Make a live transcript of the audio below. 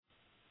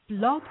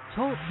Blog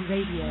Talk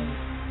Radio.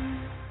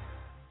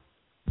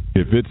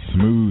 If it's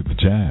smooth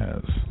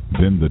jazz,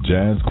 then the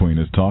Jazz Queen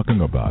is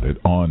talking about it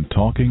on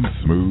Talking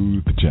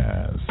Smooth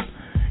Jazz.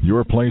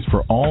 Your place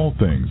for all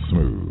things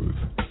smooth.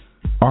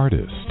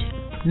 Artist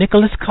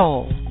Nicholas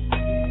Cole.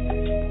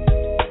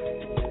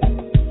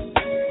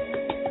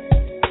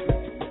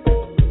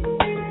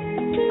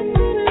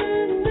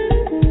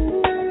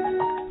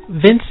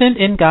 Vincent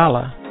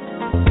Ingala.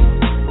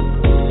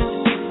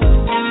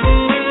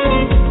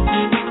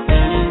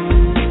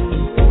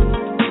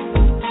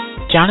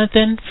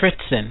 Jonathan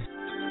Fritzen.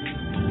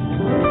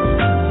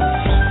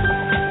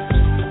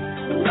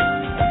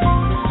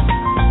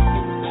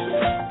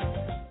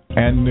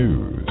 And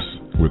news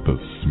with the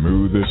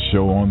smoothest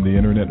show on the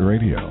internet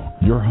radio.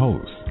 Your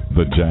host,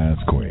 the Jazz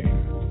Queen.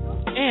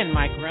 And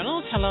Mike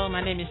Reynolds. Hello,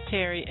 my name is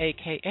Terry,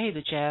 a.k.a.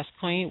 the Jazz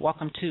Queen.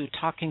 Welcome to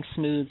Talking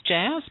Smooth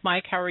Jazz.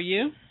 Mike, how are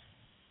you?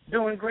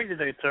 Doing great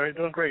today, Terry.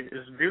 Doing great.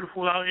 It's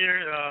beautiful out here.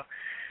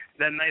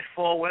 That nice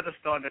fall weather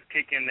starting to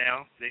kick in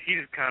now. The heat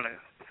is kind of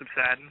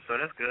subsiding, so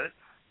that's good.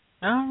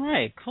 All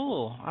right,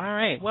 cool. All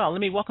right. Well,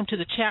 let me welcome to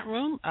the chat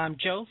room. I'm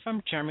Joe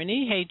from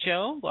Germany. Hey,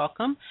 Joe,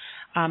 welcome.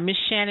 Miss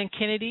Shannon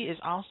Kennedy is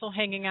also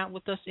hanging out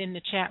with us in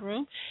the chat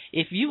room.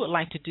 If you would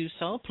like to do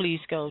so,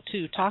 please go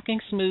to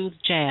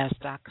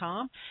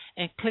TalkingSmoothJazz.com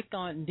and click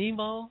on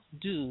NiVO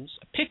DEUX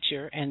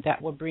picture, and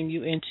that will bring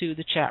you into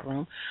the chat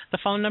room. The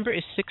phone number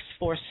is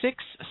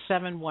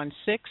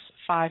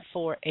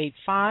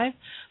 646-716-5485,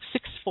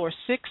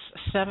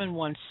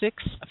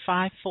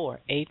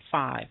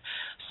 646-716-5485.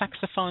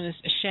 Saxophonist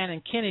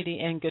Shannon Kennedy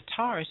and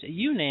guitarist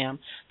Unam,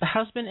 the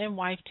husband and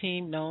wife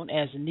team known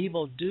as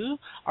NiVO DEUX,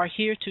 are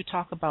here to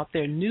talk about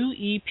their new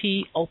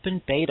EP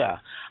Open Beta.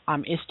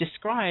 It's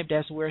described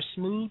as where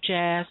smooth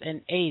jazz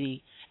and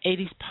 80s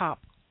pop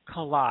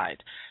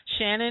collide.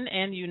 Shannon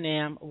and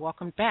Unam,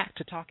 welcome back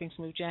to Talking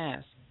Smooth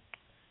Jazz.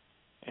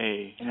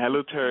 Hey,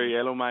 hello Terry,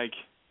 hello Mike.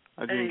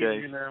 How are you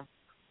guys? Unam.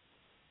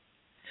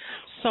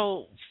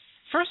 So,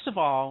 first of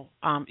all,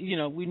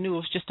 we knew it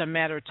was just a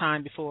matter of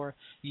time before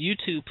you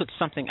two put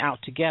something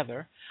out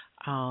together.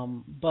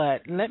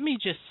 But let me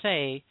just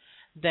say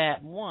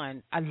that,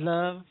 one, I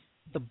love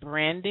the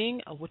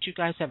branding of what you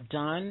guys have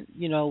done,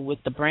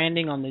 with the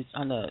branding on the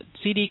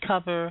CD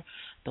cover,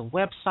 the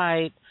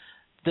website.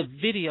 The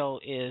video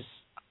is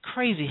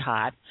crazy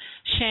hot.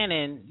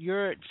 Shannon,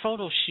 your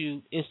photo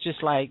shoot is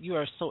just like, you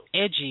are so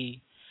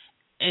edgy.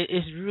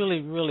 It's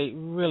really, really,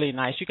 really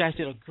nice. You guys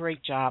did a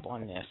great job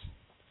on this.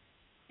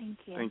 Thank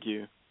you. Thank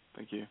you.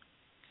 Thank you.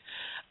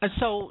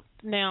 So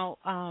now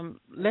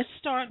let's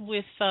start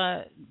with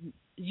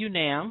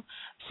Unam,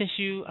 since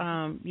you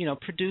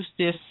produced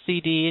this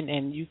CD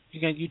and you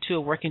two are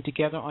working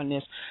together on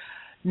this.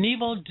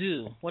 NiVO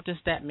DEUX, what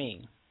does that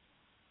mean?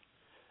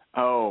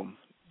 Oh,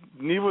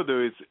 NiVO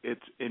DEUX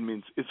it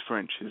means it's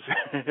French.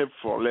 It's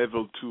for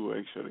level 2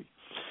 actually.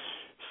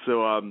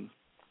 So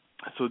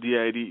the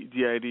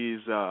idea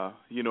is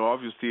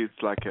obviously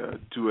it's like a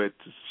duet,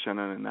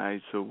 Shannon and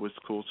I. So it was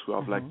cool to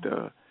have like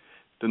the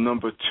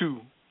number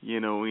 2,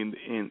 in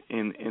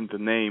the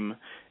name.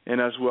 And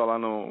as well, I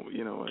know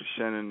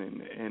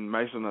Shannon and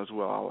Mason as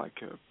well are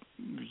like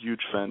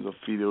huge fans of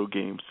video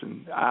games,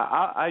 and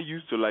I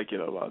used to like it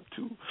a lot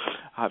too,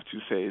 I have to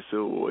say.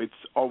 So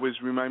it's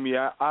always remind me.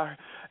 I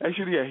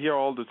hear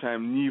all the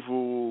time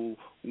NiVO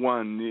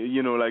 1,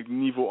 like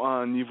NiVO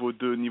 1, NiVO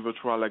 2, NiVO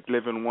 3, like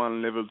level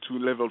 1, level 2,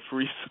 level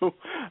 3. So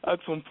at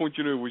some point,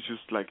 it was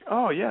just like,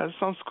 oh yeah, it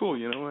sounds cool,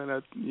 And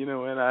I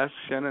asked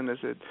Shannon, I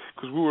said,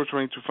 because we were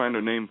trying to find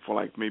a name for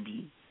like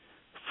maybe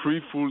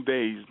 3 full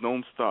days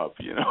non-stop,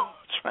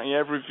 trying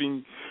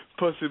everything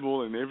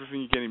possible and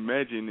everything you can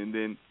imagine, and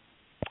then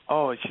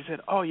she said,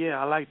 oh yeah,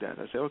 I like that.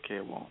 I said,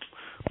 okay, well,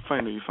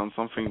 finally you found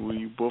something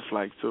we both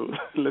like, so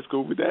let's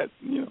go with that,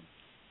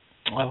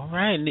 All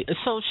right.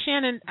 So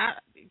Shannon,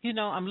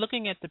 I'm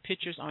looking at the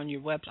pictures on the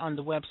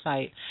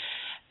website,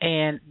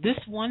 and this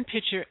one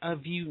picture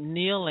of you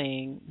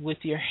kneeling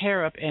with your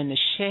hair up and the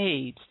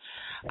shades,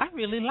 I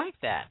really like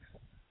that.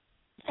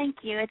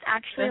 Thank you. It's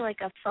actually like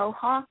a faux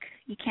hawk.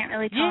 You can't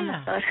really tell in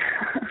the photos,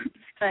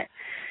 but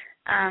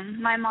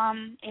my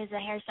mom is a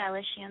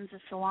hairstylist. She owns a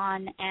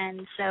salon,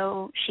 and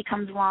so she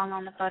comes along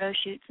on the photo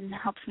shoots and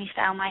helps me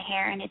style my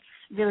hair, and it's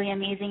really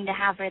amazing to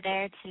have her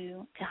there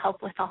to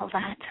help with all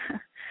that.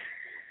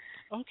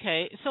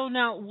 Okay. So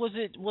now, was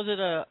it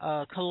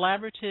a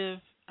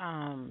collaborative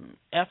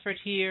effort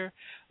here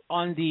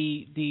on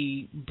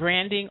the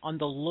branding, on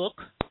the look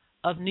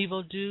of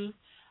NiVO DEUX?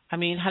 I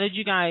mean, how did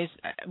you guys?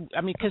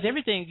 Because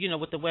everything,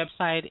 with the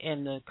website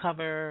and the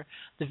cover,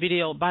 the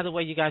video. By the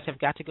way, you guys have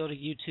got to go to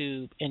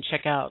YouTube and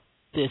check out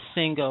this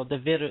single, the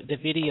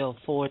video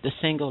for the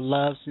single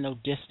 "Love's No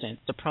Distance,"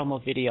 the promo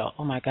video.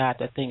 Oh my God,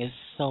 that thing is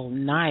so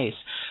nice.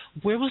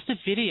 Where was the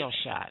video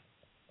shot?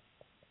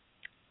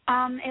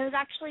 It was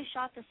actually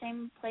shot the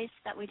same place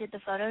that we did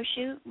the photo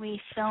shoot. We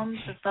filmed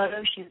the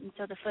photo shoot, and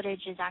so the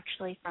footage is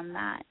actually from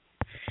that.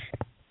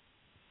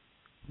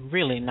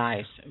 Really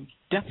nice.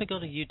 Definitely go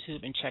to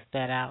YouTube and check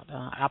that out.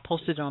 I'll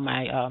post it on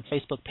my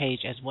Facebook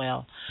page as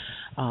well,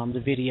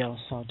 the video.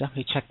 So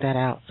definitely check that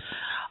out.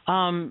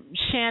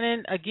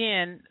 Shannon,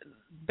 again,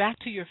 back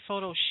to your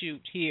photo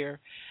shoot here.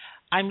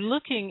 I'm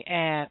looking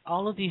at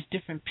all of these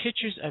different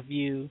pictures of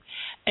you.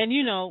 And,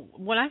 you know,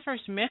 when I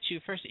first met you,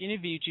 first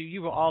interviewed you,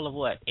 you were all of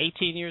what,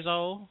 18 years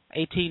old?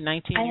 18,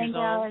 19 years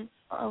old? I think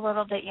I was a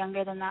little bit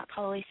younger than that,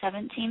 probably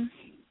 17.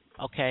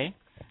 Okay.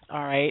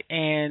 All right.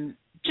 And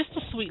just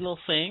a sweet little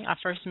thing. I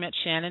first met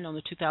Shannon on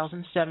the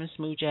 2007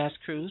 Smooth Jazz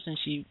Cruise, and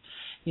she,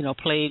 you know,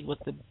 played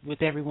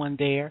with everyone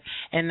there.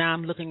 And now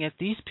I'm looking at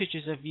these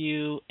pictures of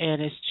you,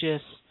 and it's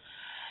just,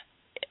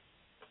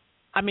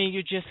 I mean,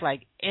 you're just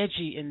like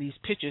edgy in these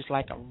pictures,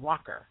 like a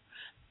rocker.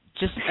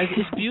 Just,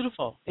 it's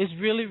beautiful. It's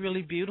really,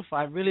 really beautiful.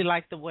 I really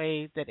like the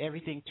way that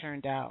everything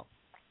turned out.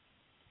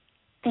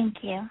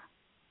 Thank you.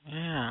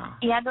 Yeah.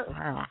 Yeah, the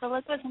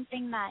look was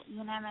something that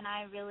Unam and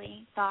I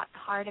really thought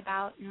hard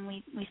about, and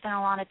we spent a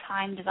lot of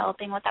time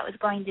developing what that was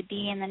going to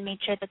be, and then made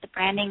sure that the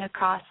branding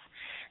across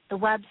the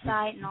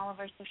website and all of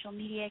our social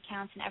media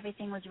accounts and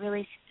everything was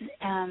really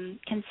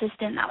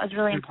consistent. That was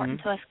really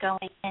important to us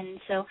going in.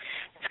 So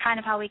it's kind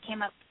of how we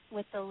came up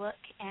with the look,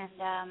 and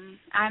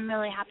I'm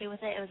really happy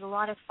with it. It was a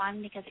lot of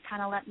fun because it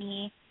kind of let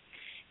me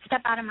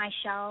step out of my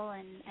shell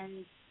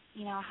and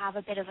you know, have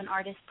a bit of an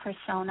artist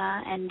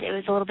persona, and it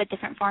was a little bit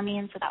different for me,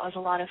 and so that was a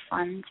lot of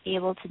fun to be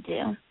able to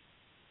do.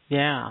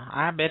 Yeah,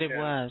 I bet it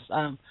was.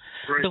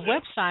 The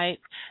website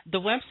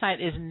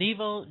is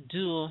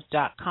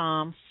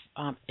NiVoDeux.com.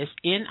 It's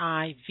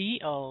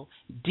NiVoDeux.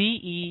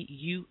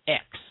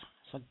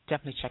 So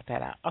definitely check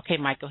that out. Okay,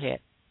 Mike, go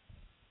ahead.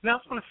 Now, I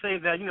was going to say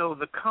that, you know,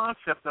 the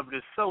concept of it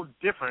is so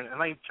different, and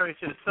like Terry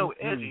said, it's so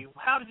edgy.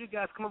 How did you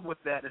guys come up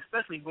with that,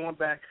 especially going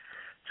back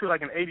to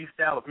like an 80s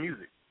style of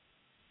music?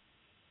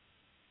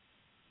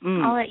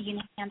 I'll let you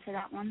answer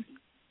that one.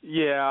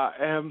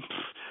 Yeah,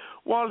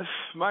 well,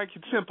 Mike,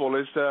 it's simple.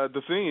 It's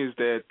the thing is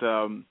that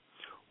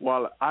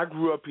well, I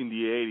grew up in the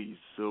 80s,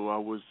 so I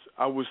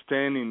was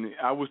 10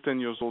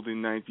 years old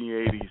in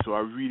 1980, so I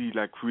really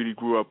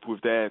grew up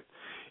with that.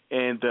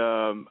 And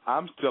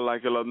I'm still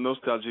like a lot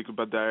nostalgic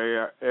about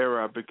that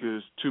era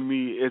because to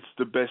me it's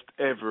the best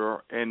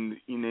ever, and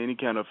in any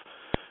kind of,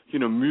 you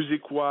know,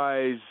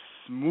 music-wise,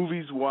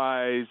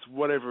 movies-wise,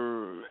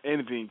 whatever,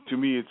 anything. To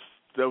me,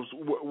 those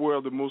were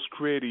the most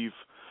creative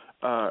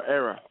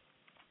era.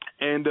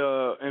 And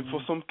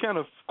for some kind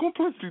of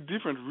completely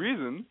different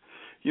reason,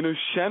 you know,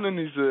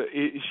 Shannon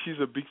she's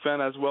a big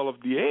fan as well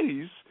of the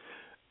 80s,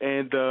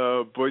 and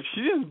but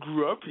she didn't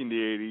grow up in the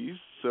 80s.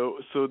 So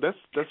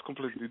that's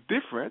completely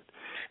different,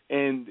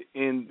 and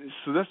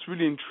so that's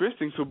really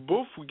interesting. So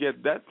both we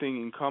get that thing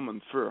in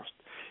common first,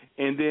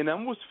 and then I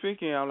was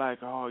thinking, I'm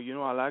like, oh, you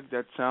know, I like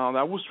that sound.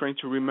 I was trying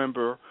to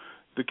remember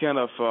the kind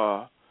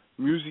of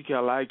music I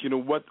like, you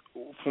know, what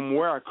from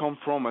where I come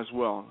from as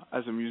well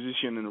as a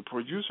musician and a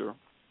producer,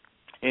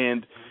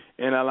 and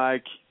I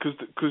like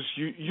because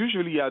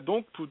usually I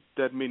don't put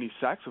that many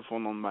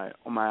saxophone on my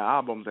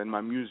albums and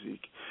my music,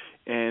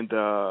 and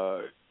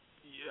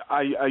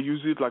I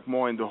use it like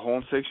more in the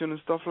horn section and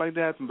stuff like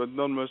that, but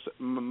not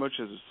much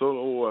as a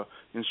solo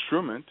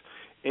instrument.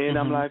 And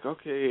I'm like,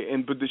 okay,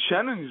 but the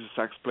Shannon is a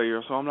sax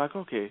player, so I'm like,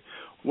 okay,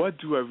 what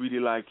do I really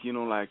like? You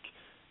know, like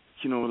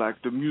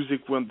the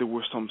music when there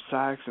were some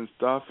sax and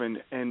stuff,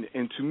 and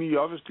to me,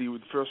 obviously, the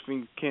first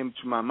thing came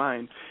to my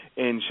mind,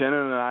 and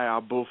Shannon and I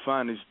are both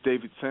fans, is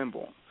David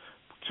Sanborn.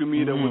 To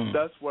me,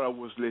 that's what I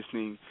was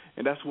listening,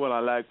 and that's what I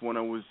liked when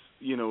I was,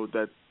 you know,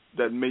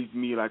 that made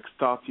me like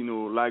start, you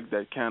know, like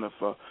that kind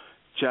of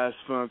jazz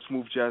funk,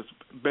 smooth jazz.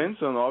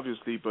 Benson,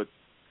 obviously, but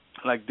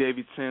like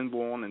David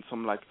Sanborn and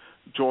some like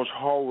George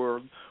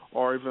Howard,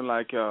 or even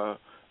like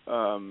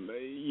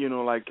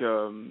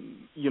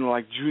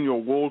like Junior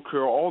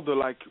Walker, all the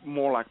like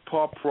more like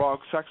pop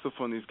rock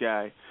saxophonist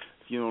guy,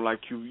 you know,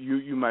 like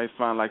you might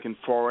find like in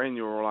Foreign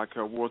or like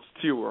Rod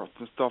Stewart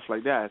and stuff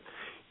like that.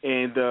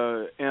 And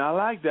I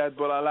like that,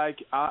 but I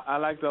liked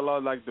a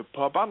lot like the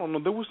pop. I don't know,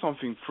 there was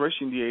something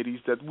fresh in the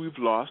 80s that we've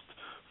lost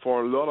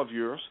for a lot of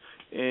years,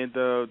 and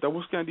that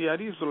was kind of the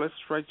idea. So let's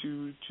try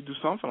to do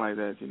something like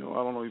that. You know,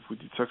 I don't know if we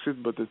did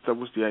succeed, but that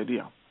was the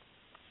idea.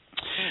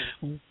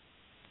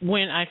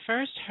 When I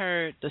first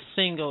heard the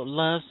single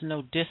 "Love's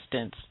No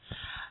Distance,"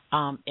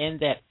 in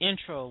that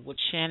intro with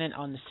Shannon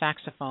on the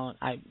saxophone,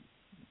 I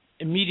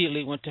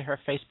immediately went to her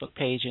Facebook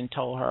page and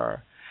told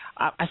her.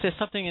 I said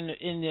something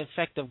in the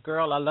effect of,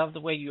 "Girl, I love the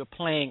way you're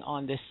playing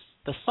on the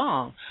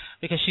song,"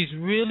 because she's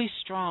really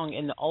strong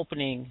in the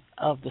opening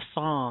of the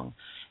song,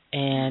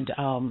 and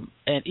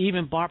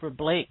even Barbara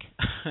Blake,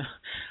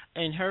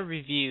 in her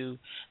review,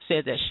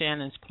 said that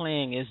Shannon's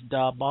playing is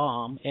da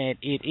bomb, and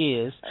it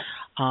is.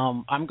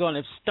 I'm going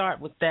to start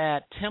with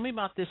that. Tell me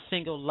about this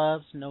single,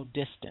 "Love's No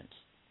Distance."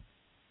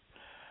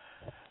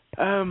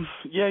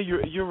 Yeah,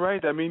 you're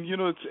right. I mean, you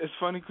know, it's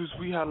funny because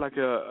we had like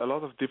a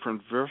lot of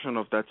different versions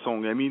of that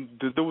song. I mean,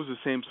 there was the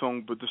same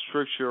song, but the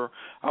structure,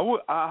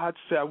 I had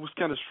to say I was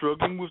kind of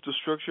struggling with the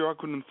structure. I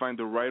couldn't find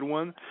the right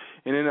one,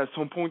 and then at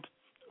some point,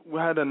 we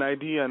had an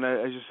idea, and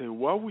I just said,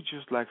 why would we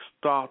just like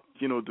start,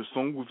 the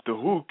song with the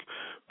hook,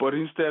 but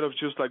instead of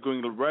just like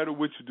going right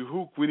away to the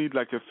hook, we need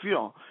like a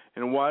feel.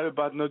 And why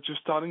about not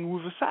just starting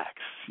with a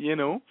sax,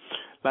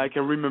 Like I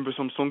remember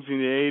some songs in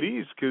the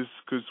 80s,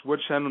 because what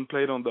Shannon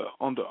played on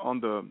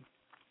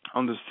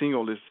the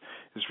single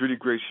is really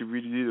great. She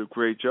really did a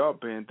great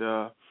job, and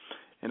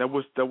that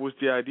was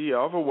the idea.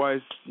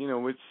 Otherwise,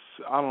 it's,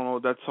 I don't know,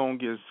 that song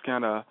is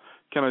kind of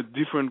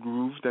different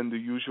groove than the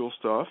usual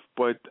stuff,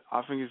 but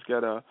I think it's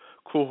got a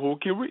cool hook.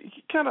 It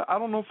kind of, I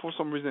don't know, for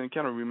some reason it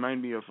kind of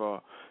remind me of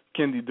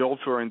Candy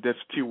Dulfer and Def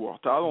Stewart.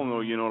 I don't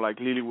know, like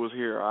Lily Was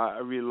Here. I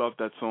really love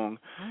that song,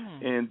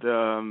 and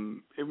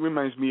it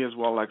reminds me as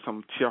well like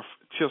some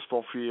Tears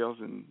for Fears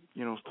and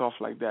stuff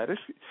like that.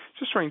 It's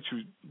just trying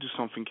to do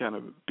something kind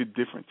of a bit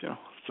different,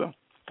 So.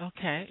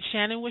 Okay,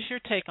 Shannon, what's your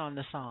take on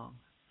the song?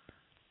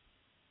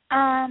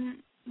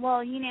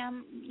 Well,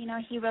 Unam,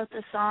 he wrote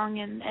the song,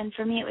 and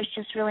for me it was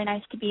just really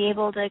nice to be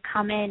able to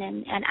come in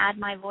and add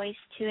my voice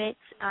to it.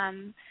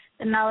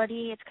 The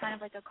melody, it's kind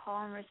of like a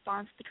call and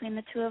response between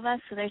the two of us,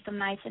 so there's some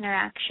nice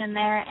interaction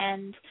there,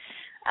 and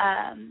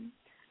I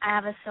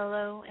have a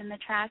solo in the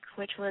track,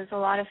 which was a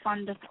lot of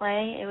fun to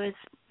play. It was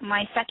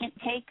my second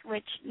take,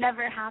 which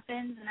never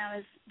happens, and I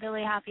was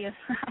really happy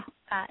about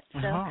that.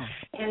 So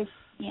it was,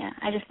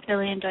 I just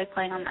really enjoyed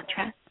playing on that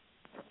track.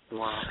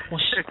 Wow. Well,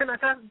 can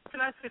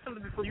I say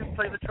something before you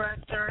play the track,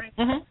 Jerry?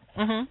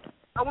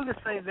 I want to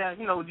say that,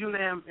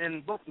 Unam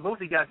and both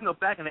of you guys,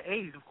 back in the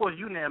 80s, of course,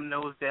 Unam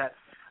knows that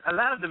a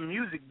lot of the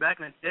music back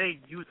in the day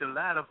used a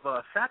lot of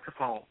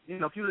saxophone.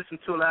 If you listen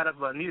to a lot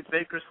of Anita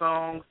Baker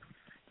songs,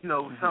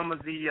 some of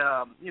the,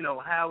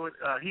 Howard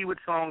Hewitt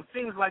songs,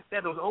 things like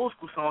that, those old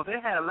school songs,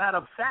 they had a lot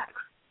of sax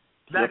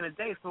back in the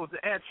day. So to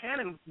add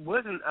Shannon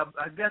wouldn't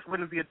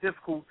be a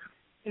difficult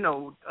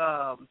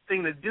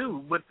thing to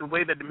do with the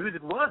way that the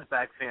music was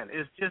back then.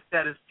 It's just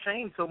that it's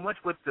changed so much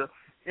with the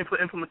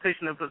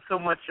implementation of so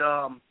much,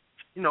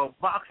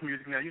 box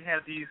music now. You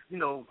have these,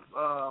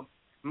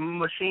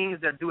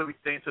 machines that do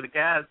everything. So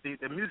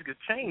the music has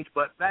changed.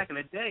 But back in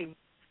the day,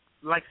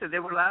 like I said,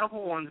 there were a lot of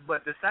horns,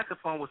 but the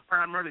saxophone was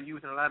primarily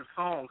used in a lot of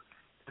songs,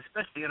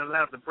 especially in a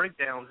lot of the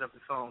breakdowns of the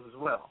songs as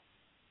well.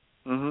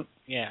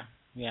 Yeah.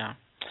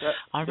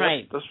 All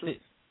right. That's true.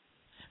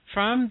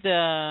 From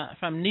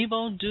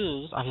NiVO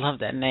DEUX, I love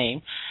that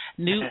name,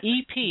 new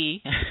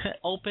EP,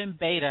 open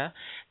beta.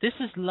 This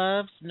is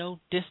Love's No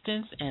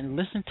Distance, and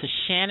listen to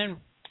Shannon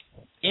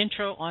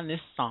intro on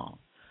this song.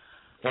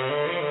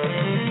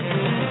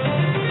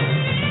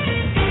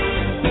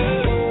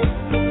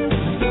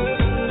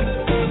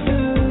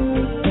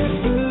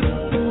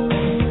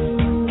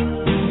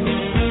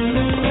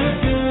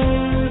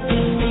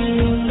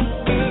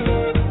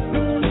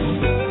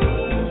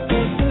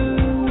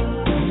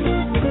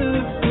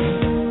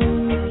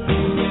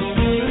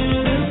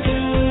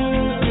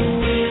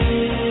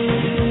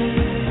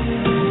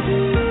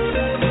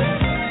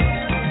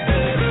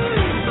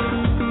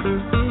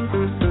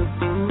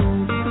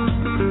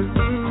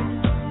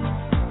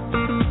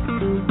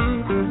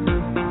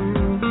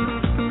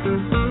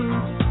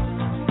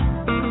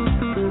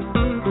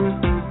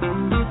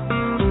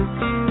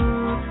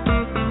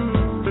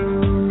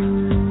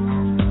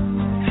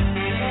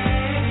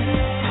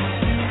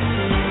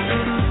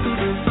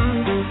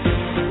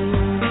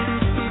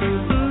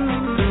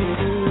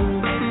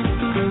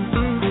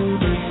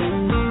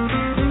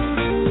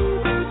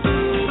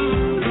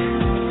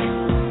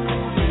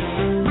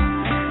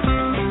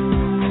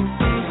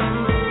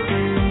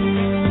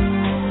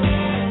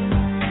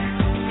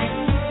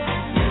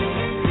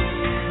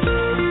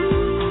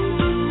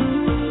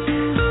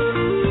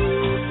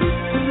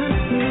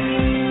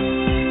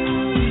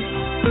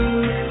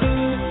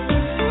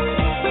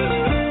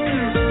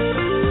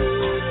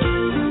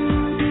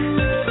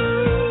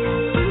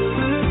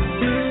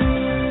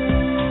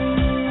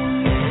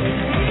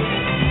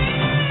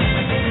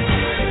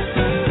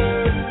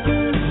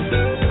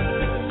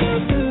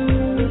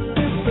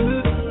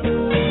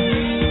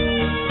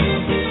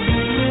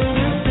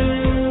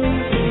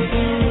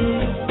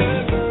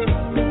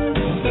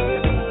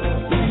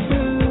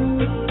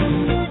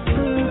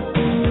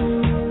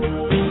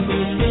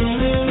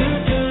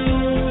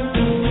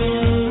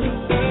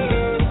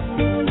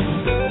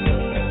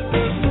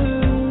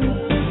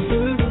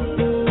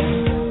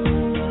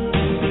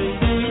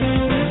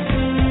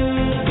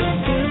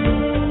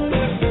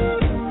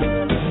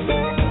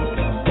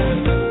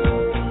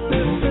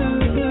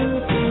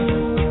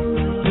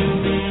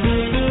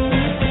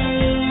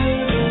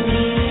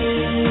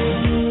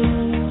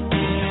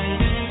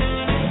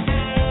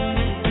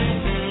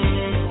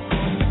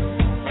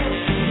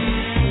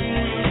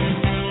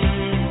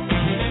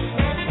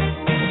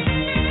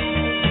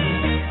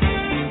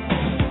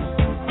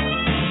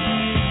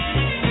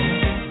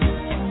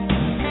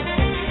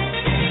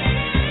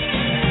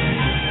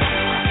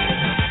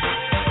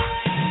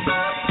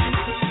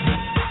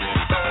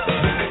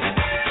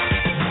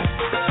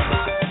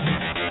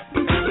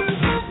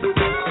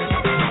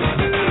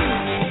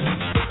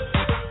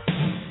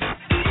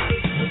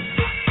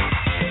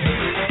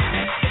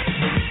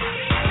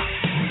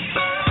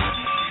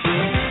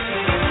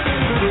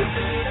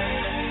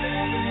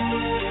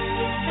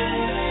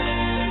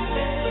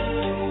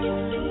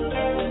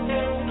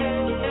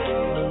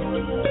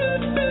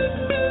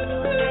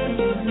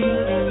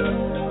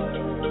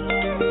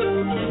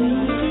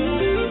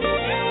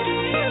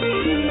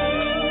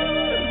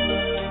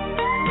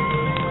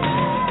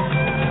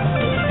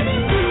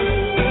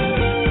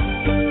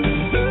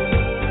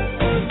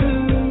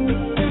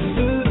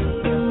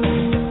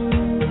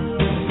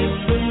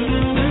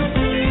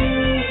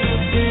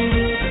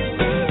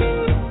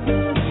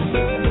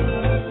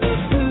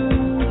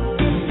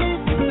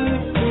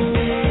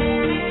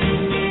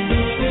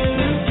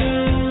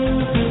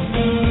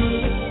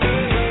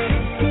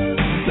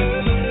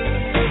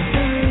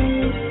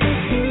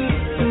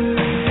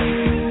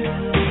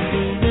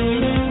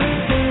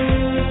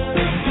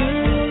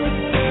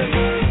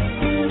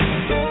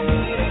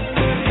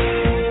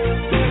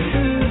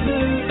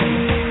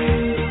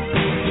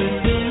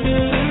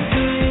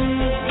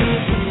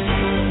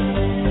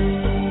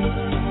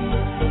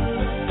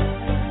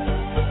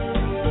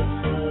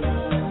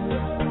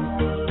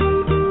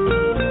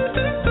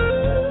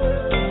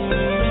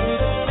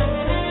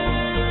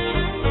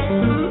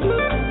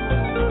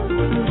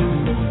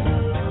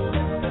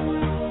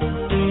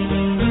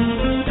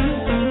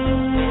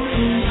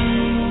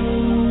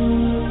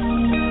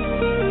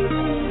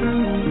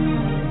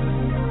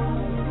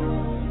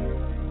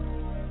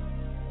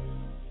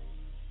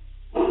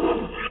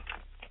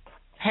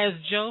 As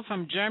Joe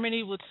from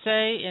Germany would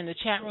say in the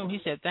chat room, he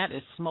said, that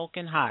is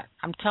smoking hot.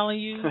 I'm telling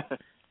you,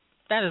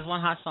 that is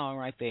one hot song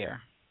right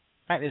there.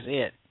 That is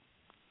it.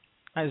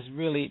 That is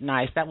really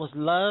nice. That was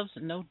Love's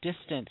No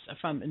Distance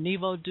from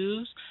NiVO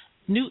DEUX'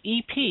 new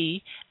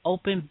EP,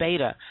 Open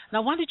Beta.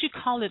 Now, why did you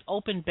call it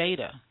Open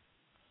Beta?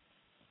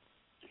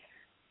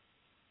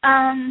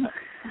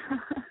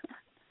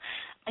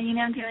 You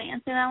know, can I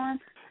answer that one?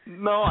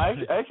 No,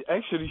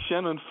 actually,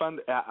 Shannon found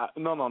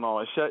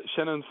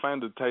Shannon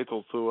found the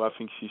title, so I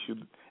think she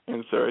should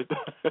answer it.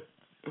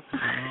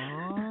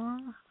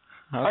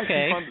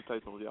 Okay. She found the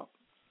title. Yeah,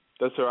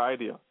 that's her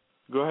idea.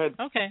 Go ahead.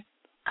 Okay.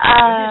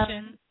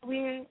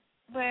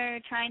 We're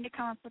trying to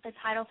come up with a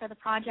title for the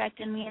project,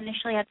 and we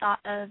initially had thought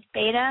of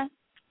Beta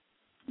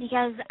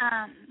because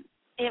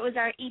it was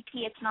our EP.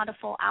 It's not a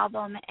full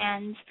album,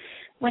 and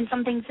when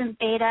something's in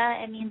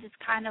beta, it means it's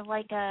kind of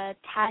like a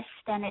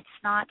test, and it's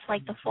not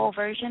like the full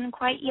version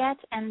quite yet.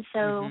 And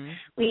so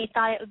we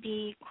thought it would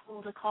be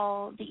cool to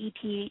call the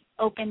EP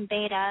Open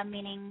Beta,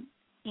 meaning,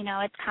 you know,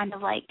 it's kind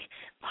of like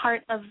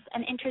part of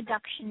an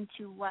introduction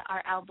to what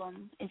our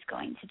album is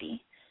going to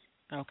be.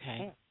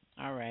 Okay.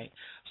 All right.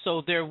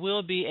 So there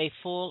will be a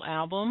full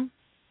album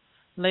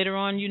later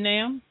on,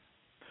 Unam?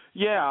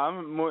 Yeah,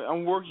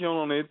 I'm working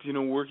on it, you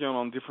know, working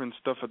on different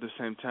stuff at the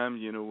same time,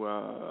 you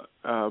know,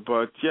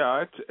 but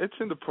yeah, it's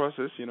in the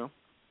process, you know.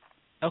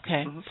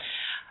 Okay.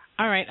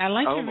 All right. I'd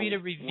like to read a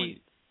review.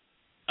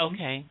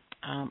 Okay.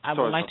 I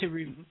would like to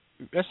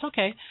That's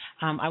okay.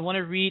 I want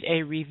to read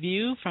a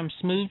review from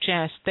Smooth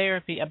Jazz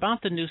Therapy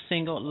about the new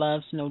single,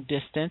 Love's No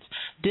Distance.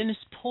 Dennis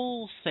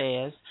Poole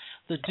says,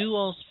 the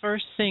duo's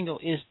first single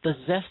is the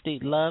zesty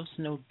Love's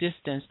No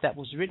Distance that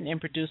was written and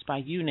produced by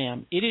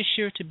Unam. It is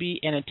sure to be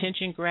an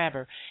attention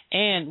grabber,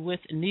 and with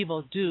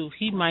NiVO DEUX,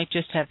 he might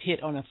just have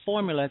hit on a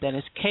formula that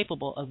is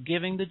capable of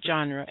giving the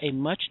genre a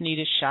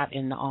much-needed shot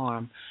in the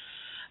arm.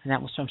 And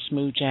that was from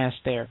Smooth Jazz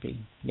Therapy.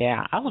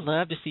 Yeah, I would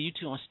love to see you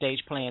two on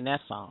stage playing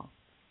that song.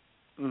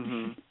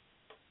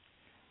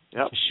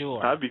 Yep. For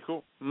sure. That'd be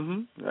cool.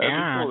 That'd be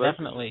cool.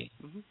 Definitely.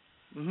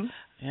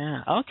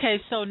 Yeah.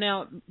 Okay. So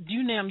now,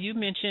 Unam, you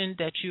mentioned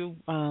that you're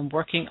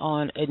working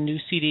on a new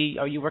CD.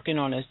 Are you working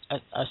on a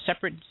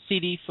separate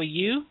CD for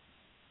you,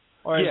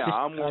 or is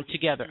this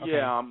together? Okay.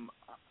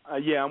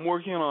 Yeah, I'm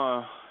working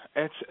on.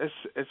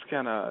 It's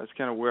kind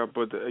of weird,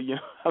 but you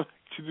know, I like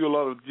to do a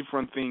lot of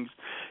different things,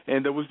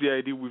 and that was the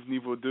idea with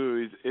NiVO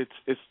DEUX.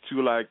 It's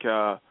to like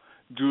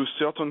do a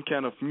certain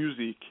kind of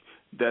music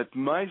that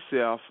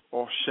myself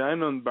or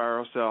Shannon by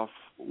herself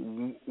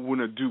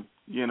wouldn't do,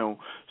 you know.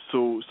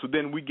 So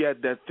then we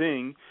get that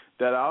thing,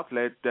 that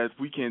outlet that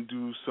we can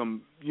do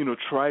some, you know,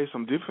 try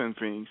some different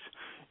things,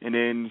 and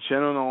then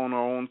Shannon on her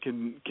own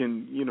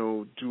can you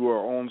know, do her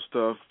own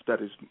stuff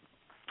that is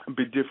a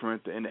bit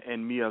different,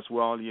 and me as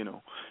well, you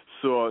know.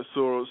 So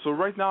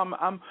right now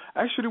I'm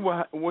actually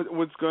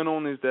what's going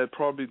on is that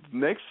probably the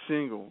next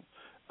single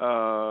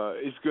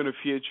is going to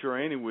feature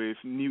anyway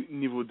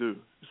NiVO DEUX.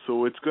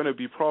 So it's going to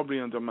be probably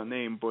under my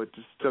name, but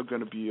it's still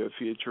going to be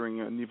featuring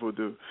NiVO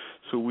DEUX.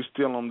 So we're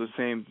still on the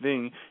same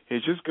thing.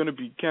 It's just going to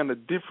be kind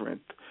of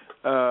different.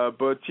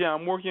 But yeah,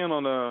 I'm working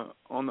on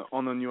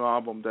a new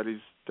album that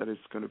is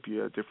going to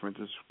be different.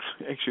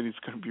 Actually, it's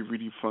going to be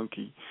really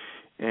funky,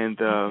 and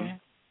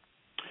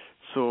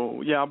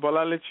so yeah. But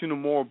I'll let you know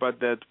more about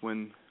that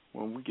when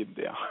we get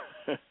there.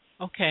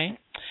 Okay.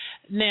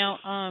 Now,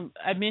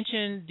 I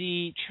mentioned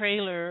the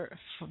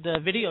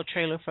video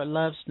trailer for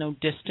Love's No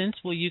Distance.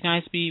 Will you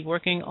guys be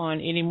working on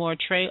any more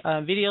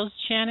videos,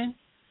 Shannon?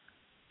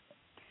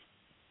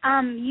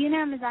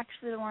 Unam is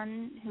actually the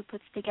one who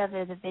puts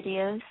together the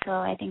videos, so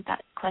I think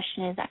that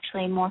question is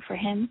actually more for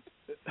him.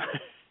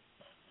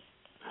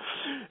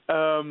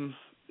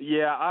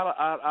 Yeah,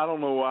 I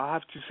don't know. I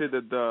have to say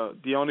that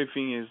the only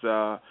thing is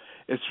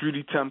it's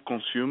really time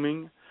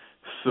consuming.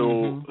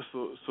 So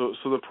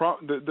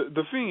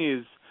the thing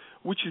is,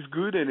 which is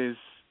good and is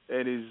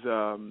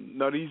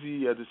not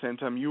easy at the same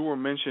time. You were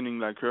mentioning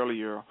like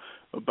earlier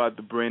about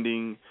the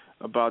branding,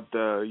 about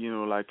the, you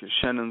know, like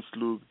Shannon's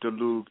look,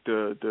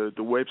 the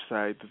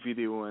website, the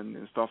video and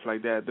stuff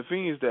like that. The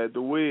thing is that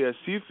the way I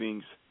see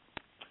things,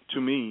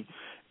 to me,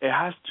 it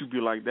has to be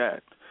like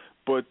that.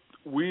 But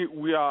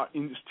we are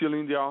still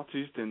indie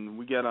artists, and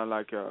we get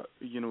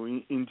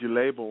indie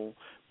label,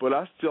 but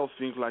I still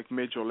think like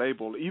major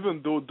label,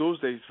 even though those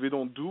days they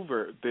don't do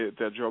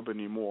their job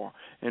anymore,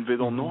 and they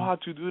don't know how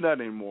to do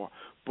that anymore.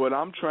 But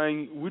we're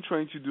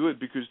trying to do it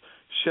because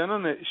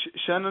Shannon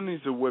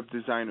is a web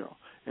designer,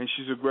 and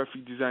she's a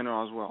graphic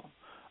designer as well.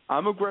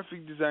 I'm a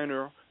graphic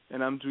designer,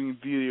 and I'm doing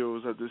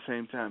videos at the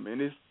same time,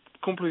 and it's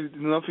completely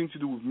nothing to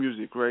do with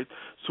music, right?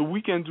 So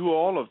we can do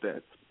all of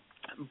that.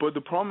 But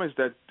the problem is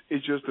that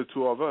it's just the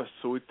two of us,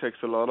 so it takes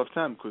a lot of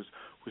time because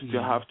we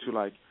still have to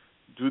like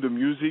do the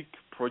music,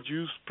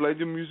 produce, play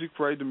the music,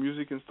 write the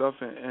music and stuff.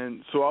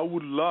 And so I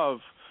would love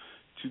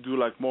to do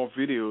like more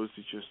videos.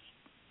 It's just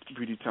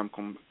really time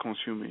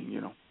consuming,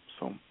 you know.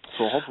 So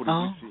hopefully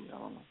we'll see. I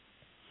don't know.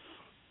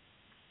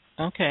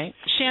 Okay,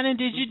 Shannon,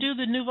 did you do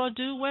the NiVO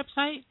DEUX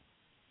website?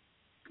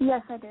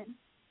 Yes, I did.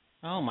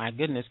 Oh my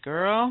goodness,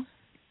 girl.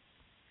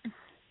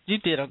 You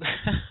did a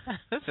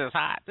this is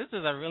hot. This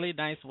is a really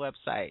nice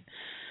website.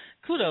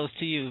 Kudos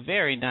to you.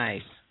 Very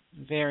nice.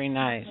 Very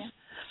nice. Yeah.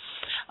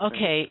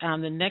 Okay,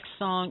 the next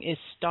song is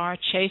Star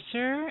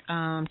Chaser.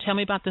 Tell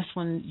me about this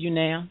one,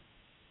 Unam.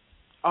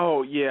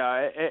 Oh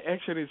yeah,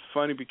 actually it's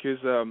funny because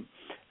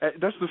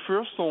that's the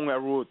first song I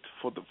wrote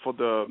for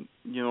the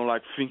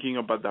like thinking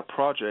about that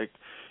project,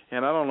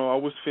 and I don't know, I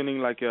was feeling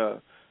like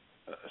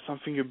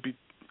something a bit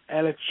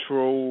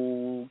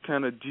electro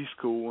kind of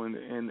disco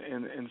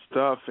and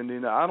stuff, and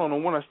then I don't know,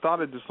 when I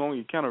started the song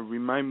it kind of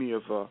reminded me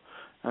of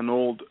an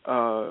old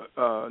Nile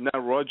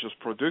Rodgers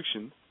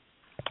production,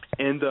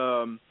 and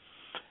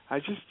I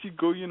just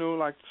go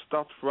like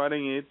start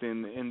writing it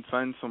and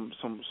find some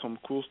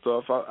cool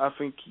stuff. I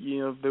think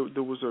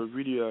there was a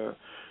really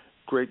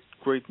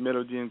great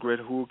melody and great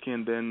hook,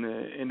 and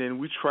then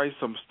we try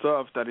some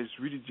stuff that is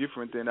really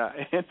different. And I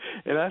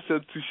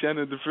said to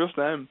Shannon the first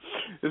time,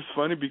 it's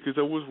funny because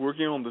I was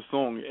working on the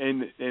song,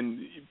 and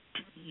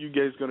you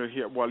guys gonna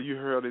hear, well, you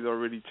heard it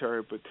already,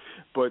 Terry,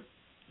 but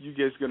you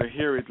guys gonna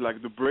hear it,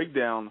 like the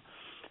breakdown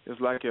is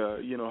like a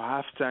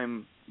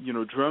halftime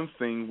drum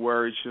thing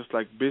where it's just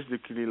like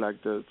basically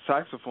like the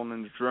saxophone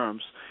and the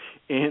drums.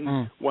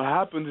 And what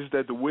happens is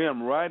that the way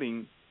I'm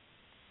writing,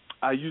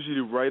 I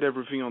usually write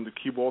everything on the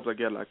keyboards. I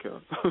get like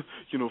a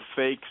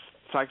fake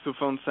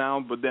saxophone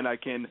sound, but then I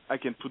can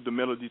put the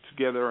melody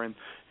together and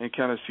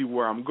kind of see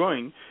where I'm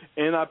going.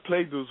 And I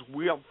play those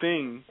weird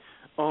things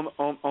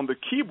on the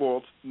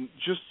keyboard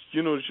just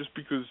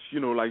because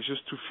like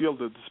just to fill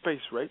the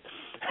space, right?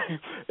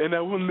 And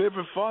I would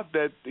never thought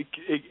that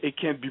it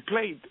can't be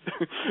played.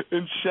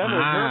 And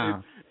Shannon heard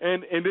it.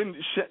 And then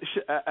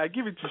I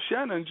give it to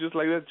Shannon just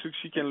like that so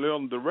she can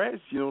learn the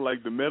rest,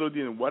 like the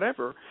melody and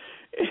whatever.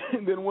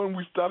 And then when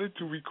we started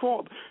to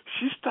record,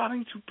 she's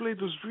starting to play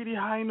those really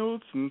high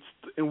notes and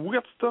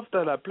weird stuff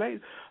that I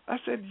played. I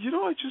said,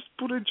 I just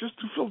put it just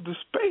to fill the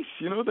space,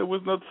 that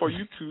was not for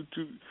you to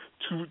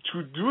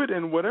do it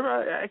and whatever.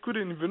 I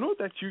couldn't even know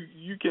that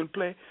you can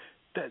play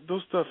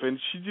those stuff. And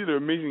she did an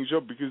amazing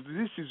job because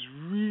this is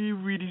really,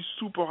 really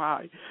super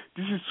high.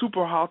 This is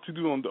super hard to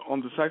do on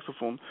the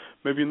saxophone.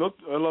 Maybe not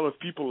a lot of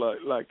people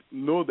like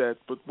know that,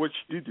 but what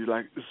she did is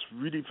like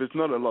there's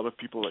not a lot of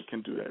people that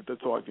can do that.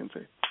 That's all I can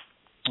say.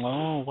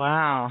 Oh,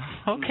 wow.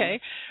 Okay.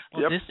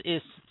 Well, Yep. This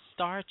is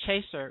Star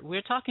Chaser.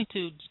 We're talking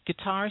to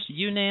guitarist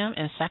Unam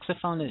and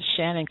saxophonist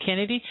Shannon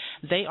Kennedy.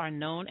 They are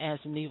known as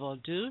NiVO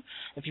DEUX.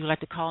 If you would like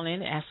to call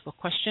in and ask a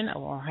question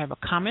or have a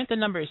comment, the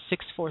number is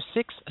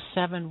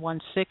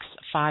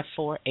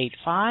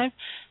 646-716-5485.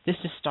 This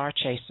is Star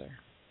Chaser.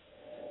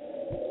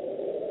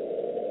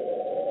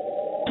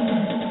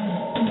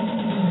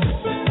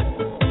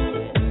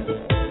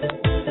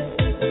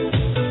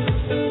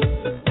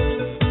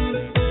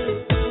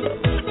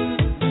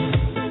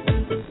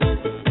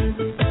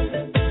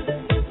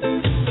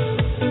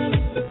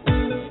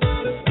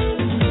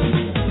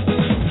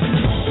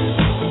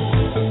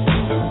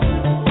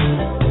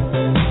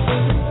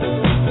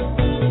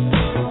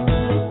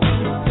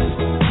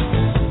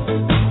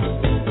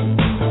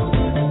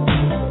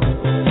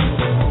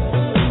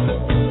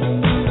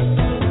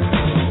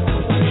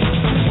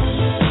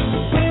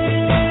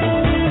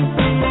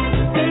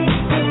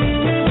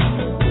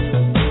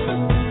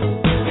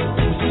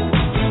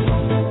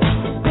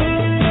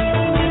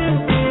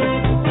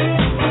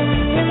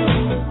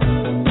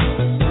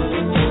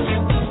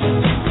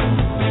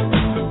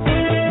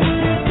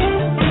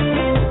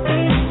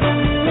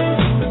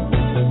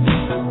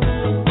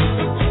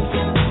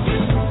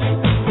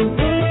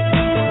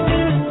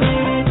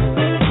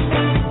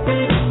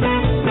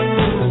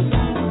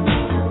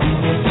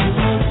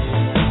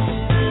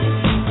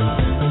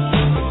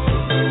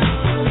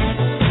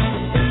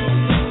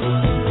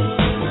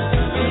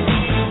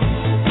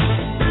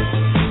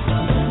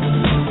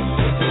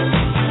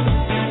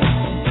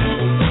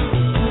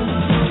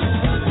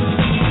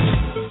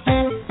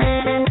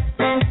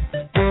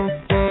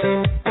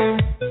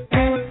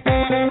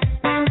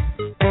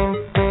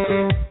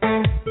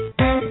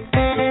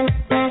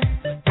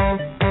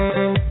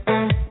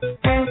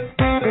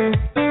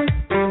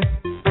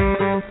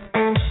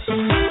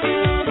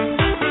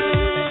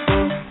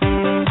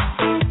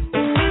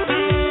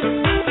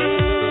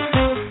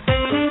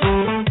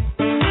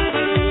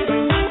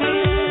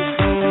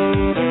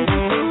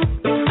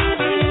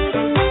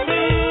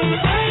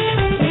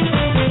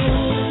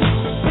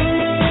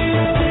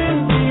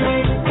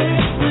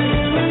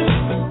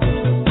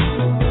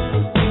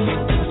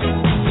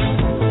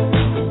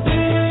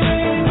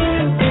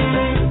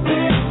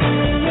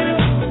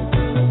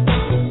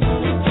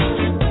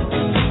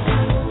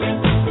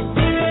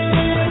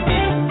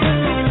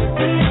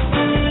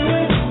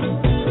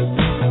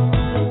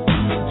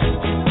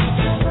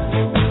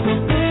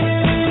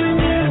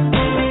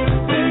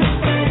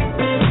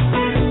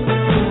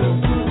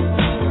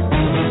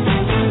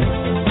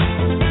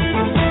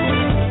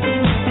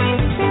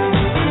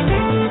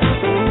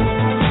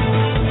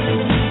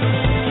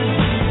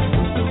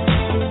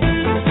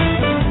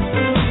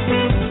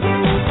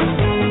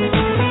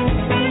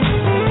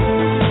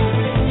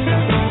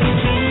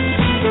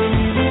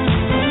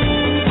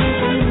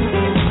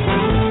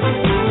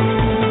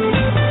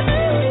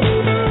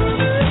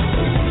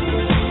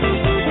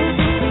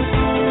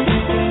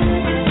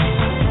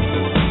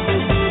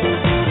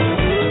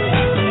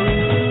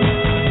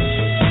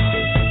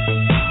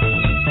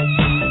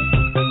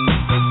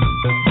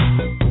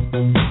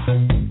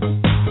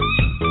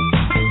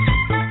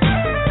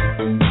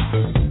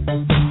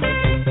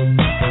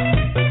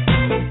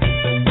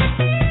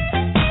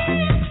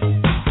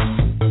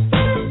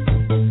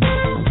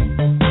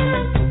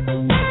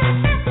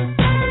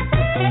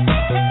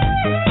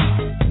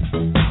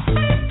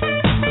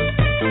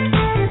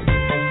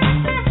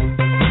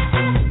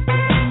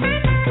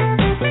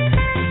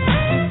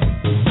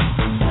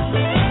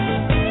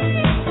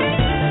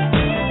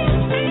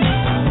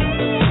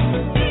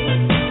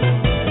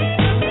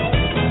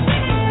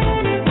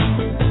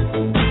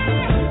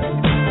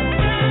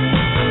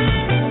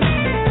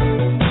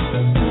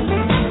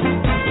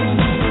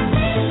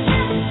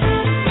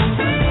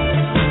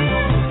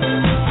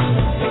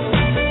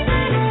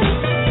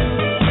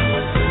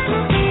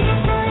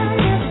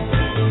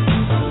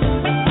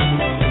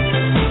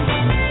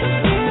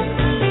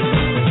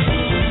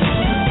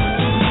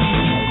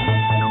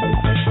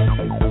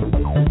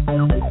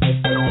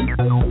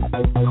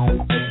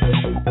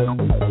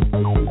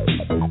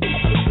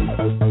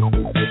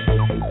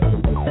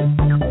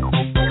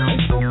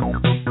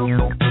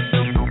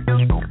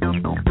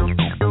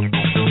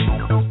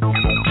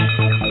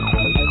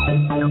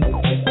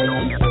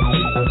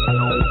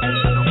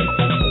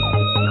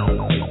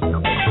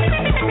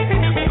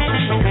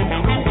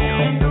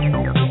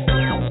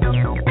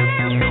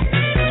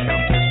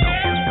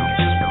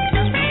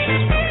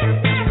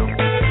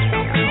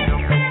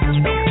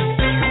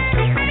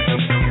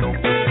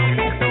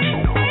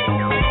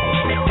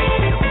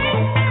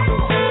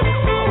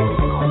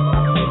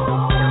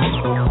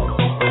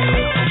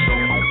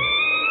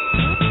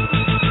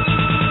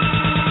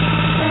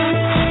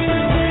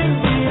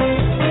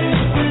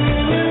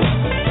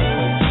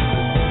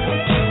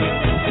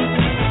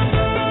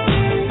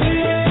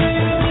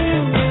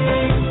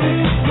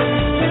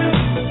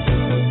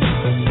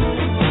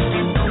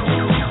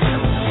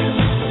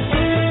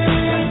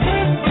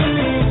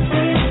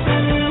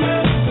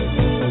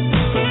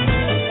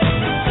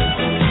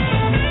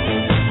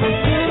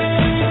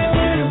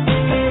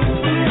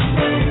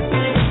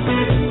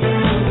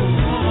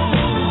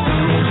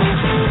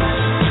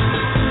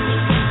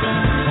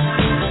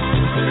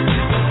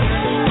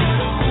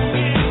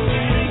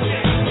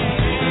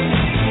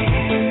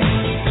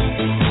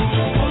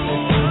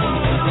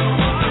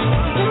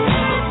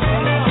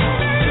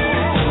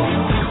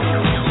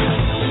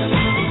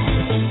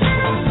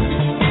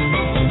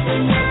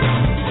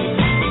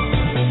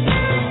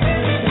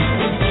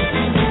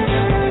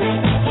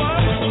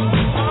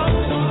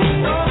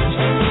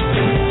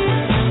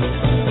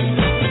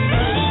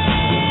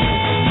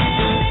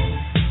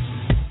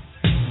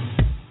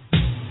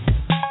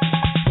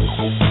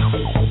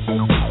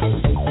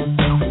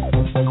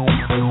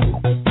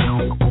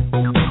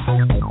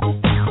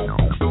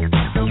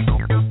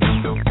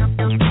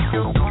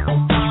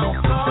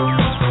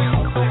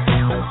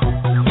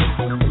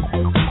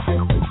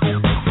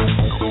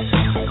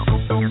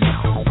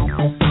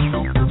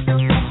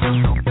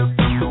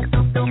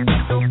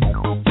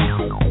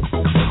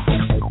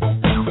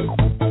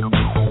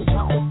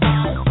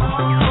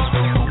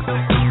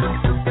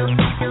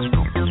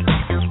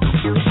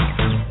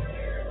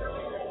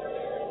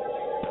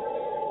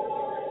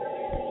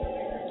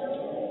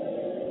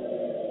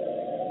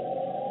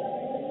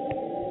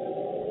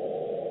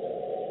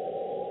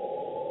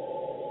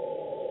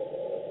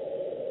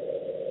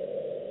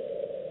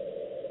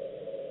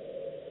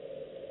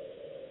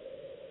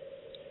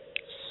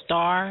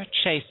 Star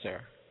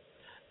Chaser.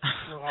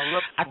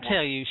 I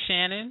tell you,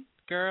 Shannon,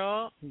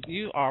 girl,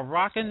 you are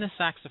rocking the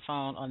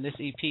saxophone on this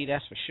EP,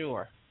 that's for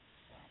sure.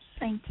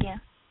 Thank you.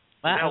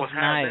 That was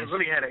nice. It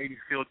really had an 80s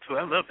feel to it.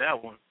 I love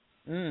that one.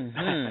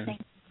 Mm-hmm.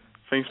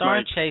 Thanks, Star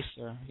Mike.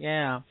 Chaser,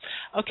 yeah.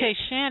 Okay,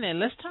 Shannon,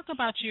 let's talk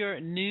about your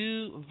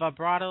new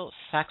vibrato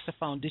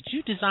saxophone. Did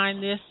you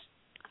design this?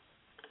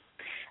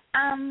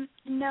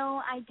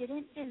 No, I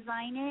didn't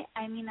design it.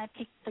 I mean, I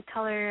picked the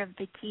color of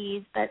the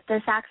keys, but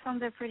the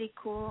saxophones are pretty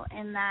cool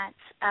in that,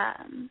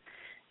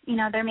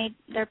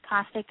 they're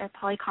plastic, they're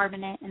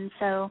polycarbonate, and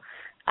so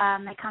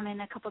they come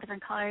in a couple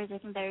different colors. I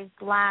think there's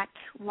black,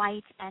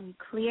 white, and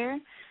clear.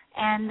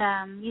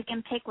 And you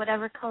can pick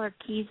whatever color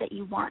keys that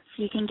you want.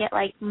 So you can get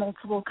like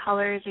multiple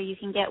colors, or you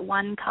can get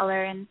one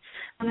color. And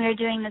when we were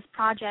doing this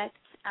project,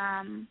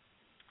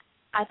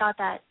 I thought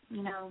that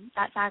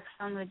that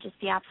saxophone would just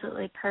be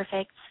absolutely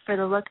perfect for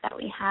the look that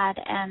we had.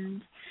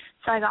 And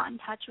so I got in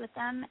touch with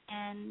them,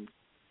 and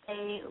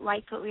they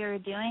liked what we were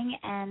doing,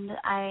 and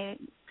I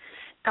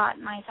got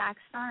my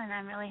saxophone, and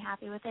I'm really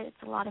happy with it.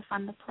 It's a lot of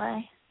fun to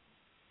play.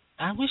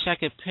 I wish I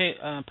could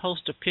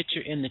post a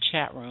picture in the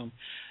chat room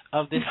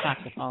of this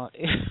saxophone.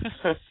 It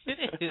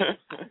is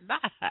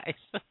nice.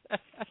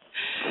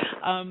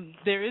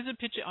 There is a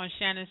picture on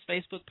Shannon's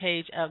Facebook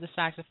page of the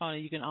saxophone,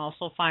 and you can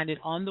also find it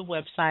on the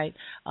website,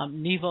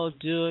 NiVO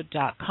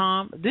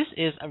This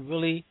is a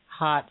really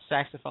hot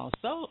saxophone.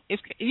 So,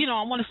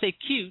 I want to say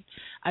cute.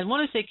 I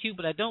want to say cute,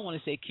 but I don't want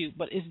to say cute.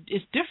 But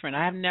it's different.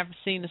 I have never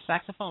seen a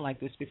saxophone like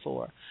this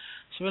before.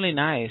 It's really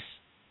nice.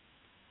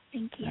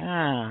 Thank you.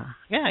 Yeah,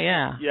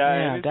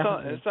 and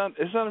definitely.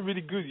 it sounded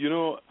really good.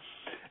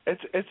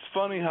 It's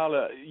funny how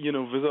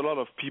there's a lot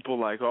of people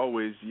like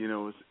always,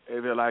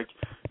 they're like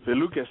they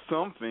look at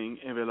something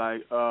and they're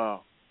like,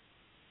 oh,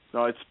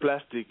 no, it's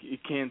plastic. It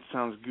can't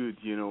sound good.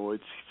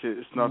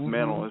 It's not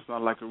metal. It's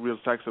not like a real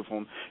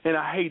saxophone. And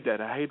I hate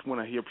that. I hate when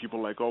I hear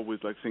people like always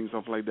like saying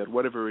stuff like that.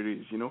 Whatever it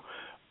is,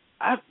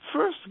 At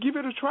first, give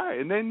it a try,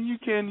 and then you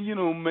can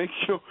make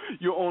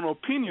your own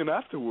opinion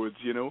afterwards.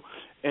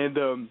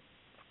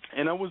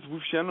 And I was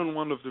with Shannon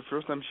one of the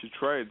first times she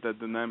tried at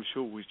the NAMM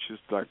show, which is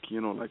like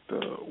the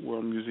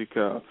World Music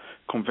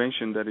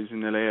Convention that is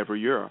in LA every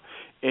year.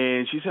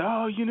 And she said,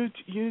 "Oh, you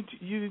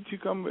need to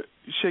come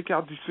check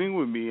out this thing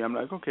with me." I'm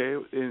like, "Okay."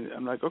 And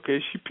I'm like, "Okay."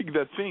 She picked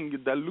that thing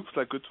that looks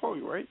like a toy,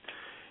 right?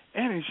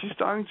 And she's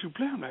starting to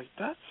play. I'm like,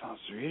 "That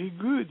sounds really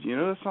good.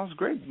 That sounds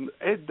great."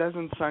 It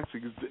doesn't sound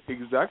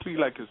exactly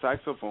like a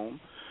saxophone.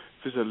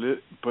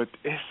 But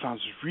it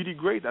sounds really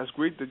great. That's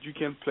great that you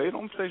can play it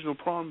on stage, no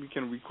problem. You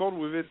can record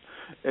with it.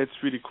 It's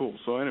really cool.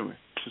 So anyway,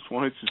 just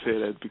wanted to say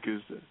that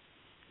because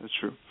that's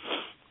true.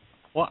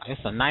 Well,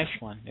 it's a nice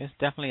one. It's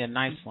definitely a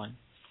nice one.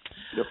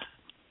 Yep.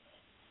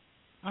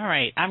 All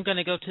right, I'm going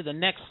to go to the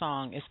next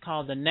song. It's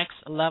called The Next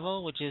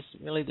Level, which is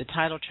really the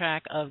title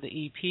track of the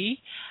EP.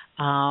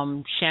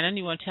 Shannon,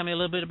 you want to tell me a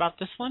little bit about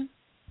this one?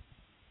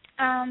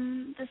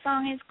 The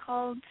song is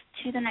called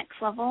To the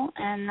Next Level,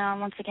 and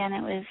once again,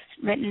 it was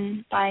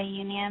written by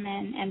Unam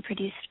and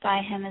produced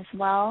by him as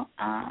well.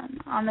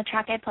 On the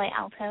track, I play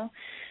alto,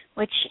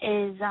 which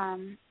is,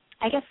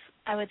 I guess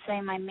I would say,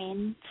 my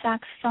main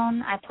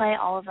saxophone. I play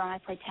all of them. I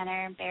play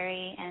tenor,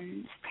 bari,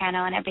 and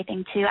soprano, and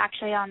everything too.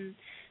 Actually, on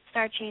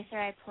Star Chaser,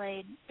 I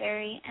played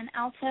bari and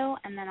alto,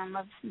 and then on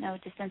Love's No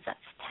Distance, that's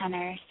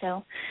tenor.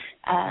 So,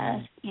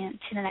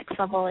 To the Next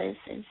Level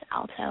is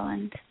alto.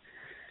 And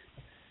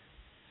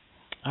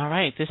all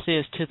right, this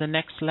is To the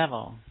Next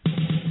Level.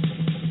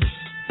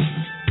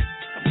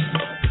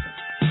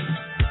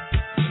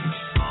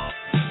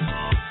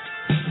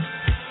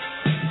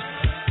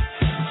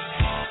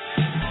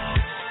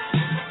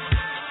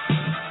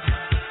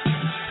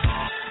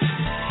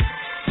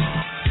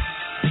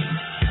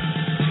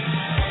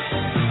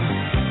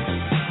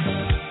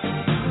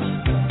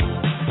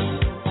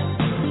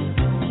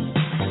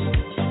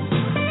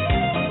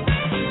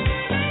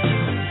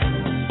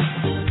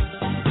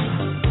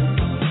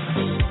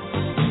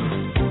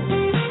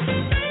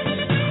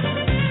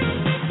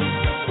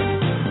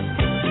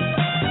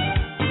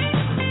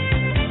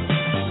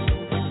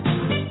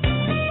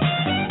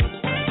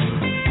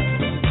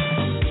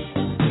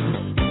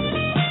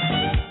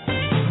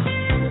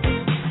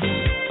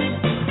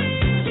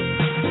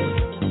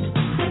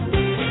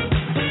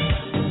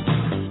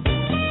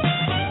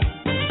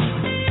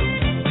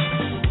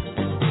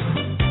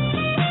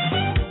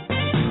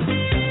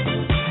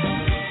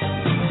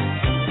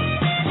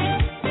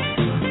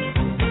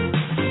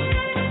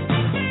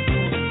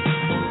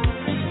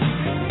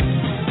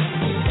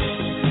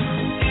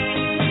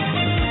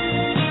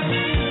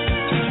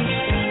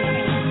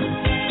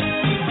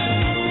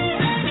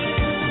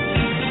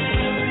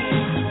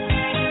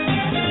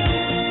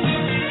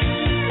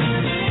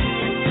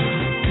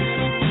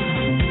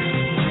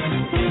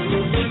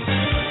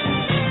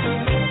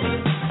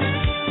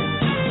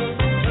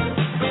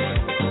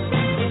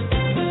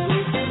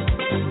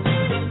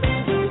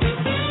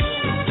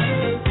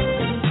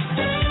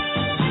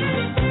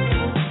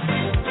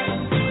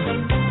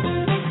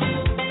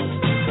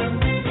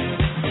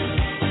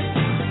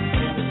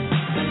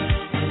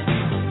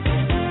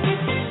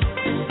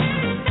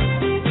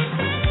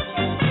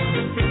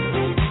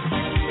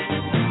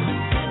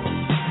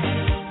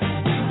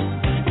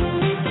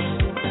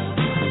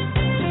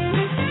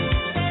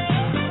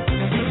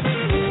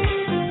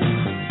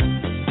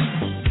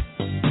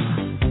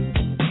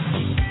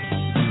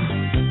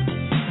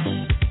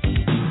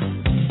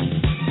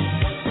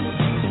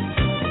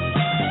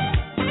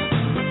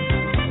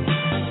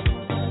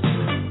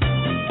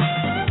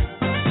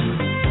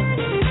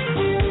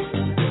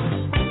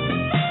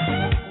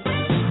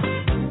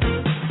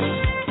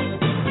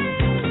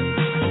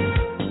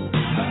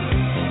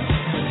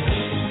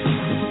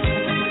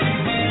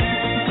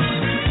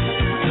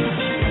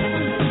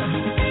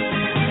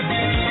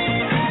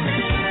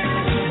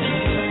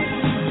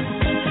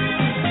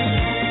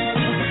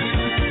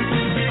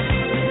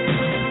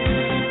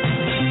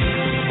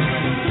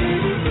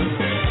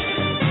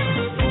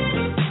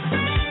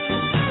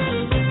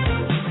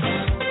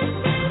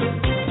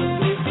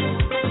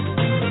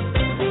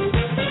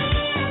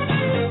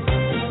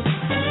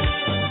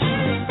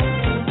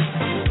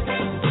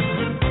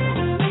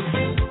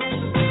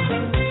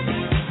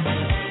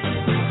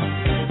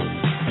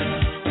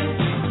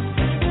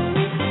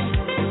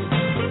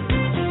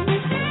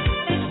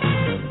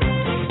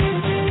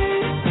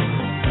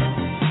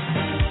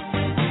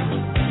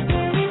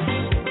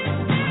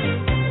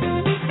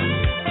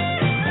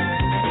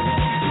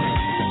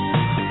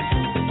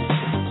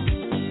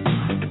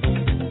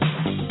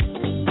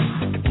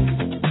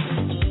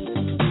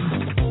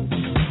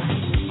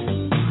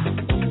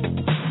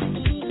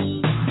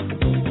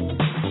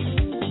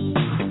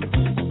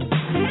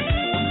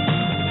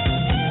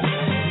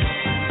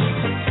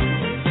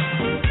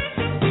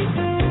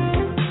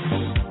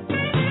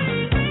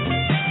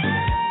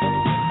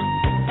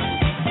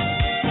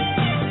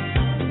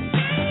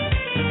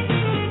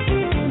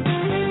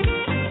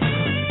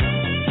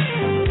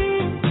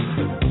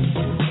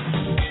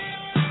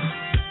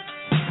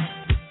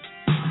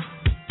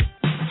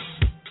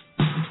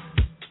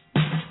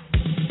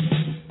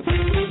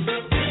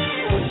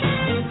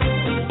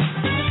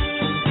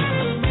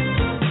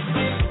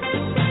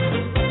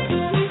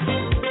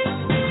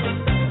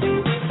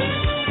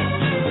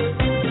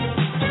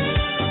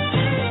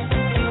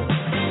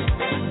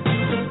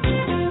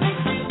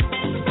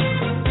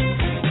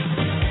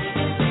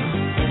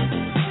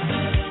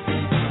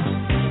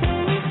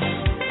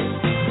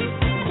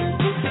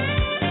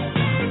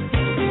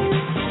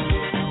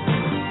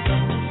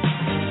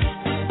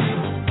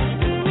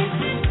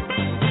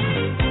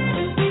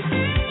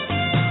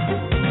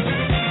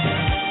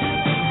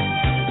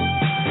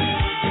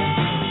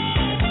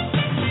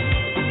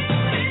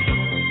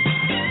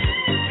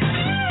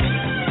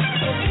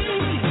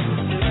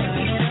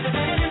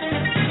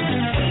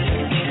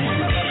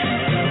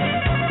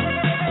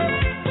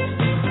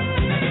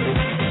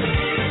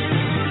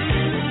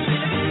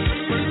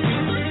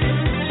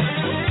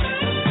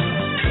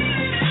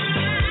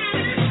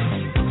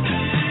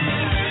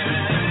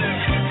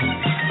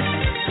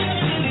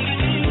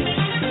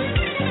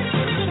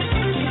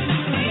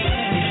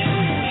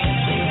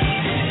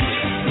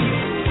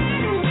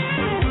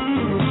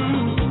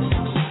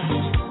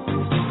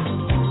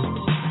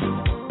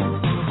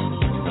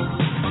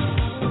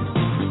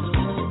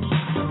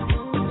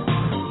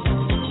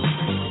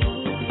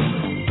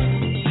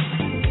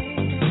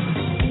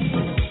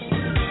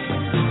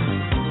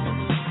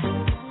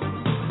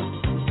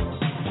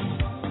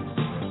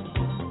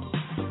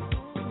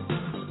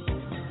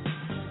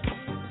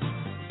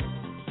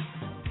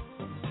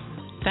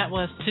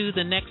 was To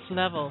the Next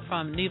Level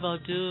from NiVO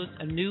DEUX,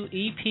 a new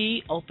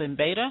EP, open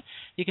beta.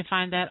 You can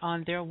find that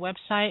on their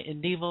website at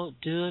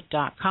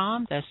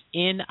NiVoDeux.com. That's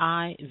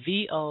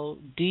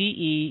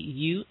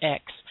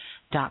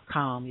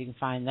NiVoDeux.com. You can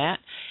find that.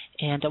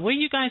 And where are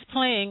you guys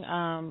playing?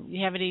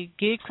 You have any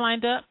gigs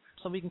lined up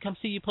so we can come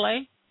see you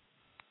play?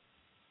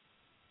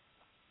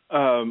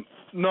 No,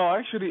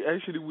 actually,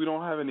 we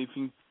don't have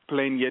anything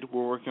planned yet.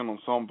 We're working on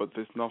some, but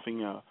there's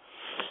nothing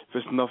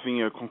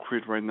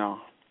concrete right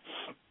now.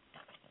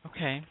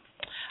 Okay.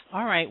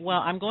 All right. Well,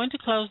 I'm going to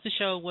close the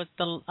show with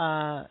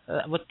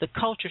the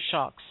Culture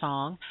Shock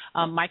song.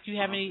 Mike, do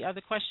you have any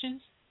other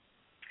questions?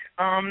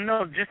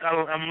 No, just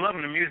I'm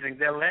loving the music.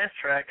 That last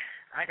track,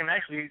 I can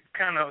actually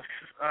kind of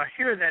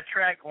hear that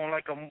track on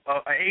like a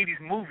 80s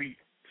movie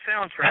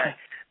soundtrack.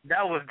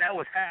 That was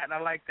hot. I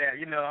like that.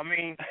 You know, I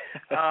mean,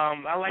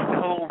 I like the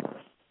whole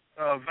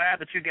vibe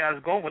that you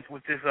guys go with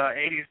this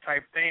 80s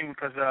type thing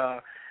because,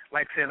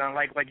 like I said,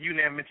 like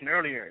Unam mentioned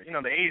earlier, you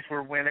know, the 80s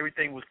were when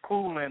everything was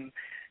cool and,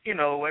 you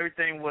know,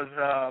 everything was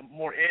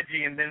more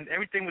edgy, and then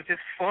everything was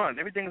just fun.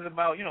 Everything was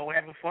about, you know,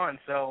 having fun.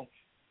 So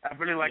I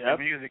really like the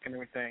music and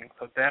everything.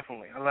 So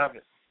definitely, I love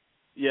it.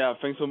 Yeah,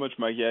 thanks so much,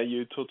 Mike. Yeah,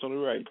 you're totally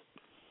right.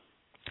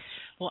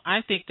 Well,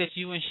 I think that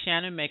you and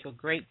Shannon make a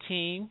great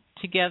team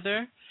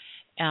together.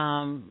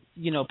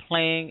 You know,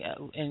 playing,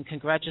 and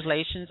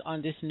congratulations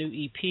on this new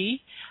EP.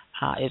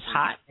 It's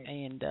hot,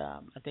 and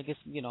I think it's,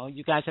 you know,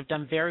 you guys have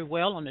done very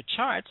well on the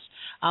charts.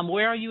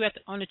 Where are you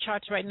on the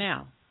charts right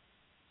now,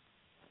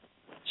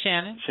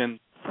 Shannon?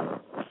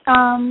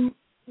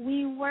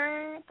 We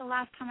were, the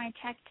last time I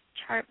checked,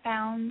 chart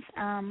bound.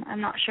 I'm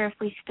not sure if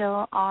we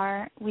still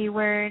are. We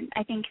were,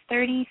 I think,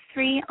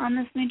 33 on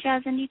the Smooth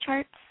Jazz Indie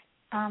charts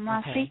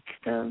last week,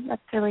 so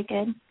that's really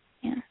good.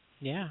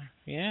 Yeah.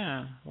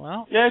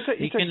 Well,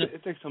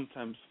 it takes some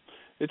time.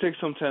 It takes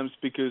some time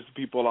because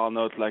people are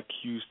not like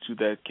used to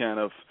that kind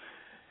of,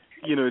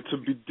 you know, it's a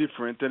bit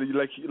different. And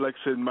like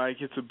said Mike,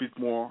 it's a bit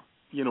more,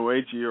 you know,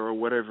 edgy or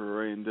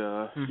whatever. And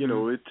you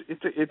know, it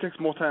takes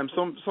more time.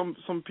 Some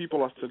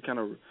people are still kind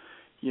of,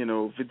 you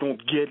know, they don't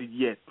get it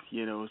yet.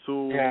 You know,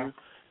 so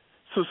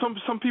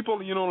some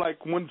people, you know,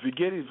 like when they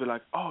get it, they're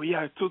like, oh yeah,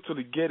 I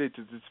totally get it.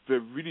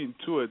 They're really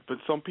into it. But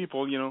some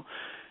people, you know,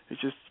 it's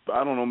just,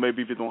 I don't know,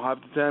 maybe they don't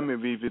have the time,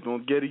 maybe they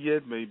don't get it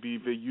yet, maybe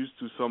they're used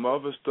to some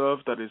other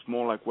stuff that is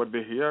more like what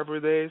they hear every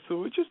day,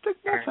 so it just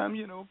takes more time,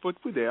 you know, but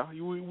we're there,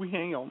 we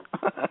hang on.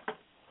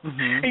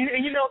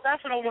 And, you know,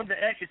 that's what I wanted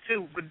to ask you,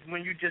 too, but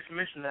when you just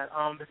mentioned that,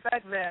 the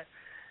fact that,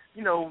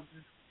 you know,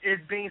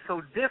 it being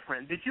so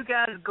different, did you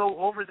guys go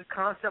over the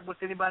concept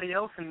with anybody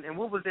else, and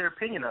what was their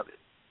opinion of it?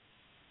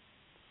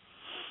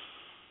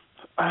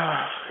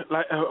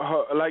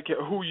 Like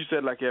who you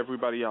said, like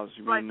everybody else?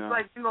 You mean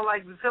like you know,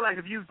 like say like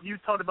if you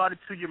talked about it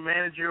to your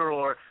manager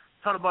or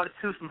talked about it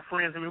to some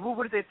friends. I mean,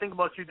 what did they think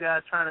about you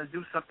guys trying to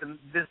do something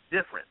this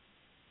different?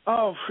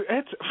 Oh,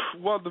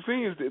 well, the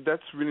thing is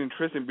that's really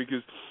interesting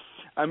because,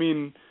 I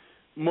mean,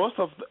 most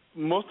of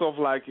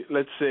like,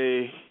 let's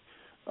say,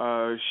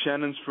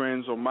 Shannon's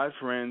friends or my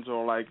friends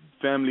or like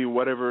family,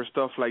 whatever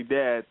stuff like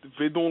that,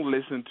 they don't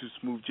listen to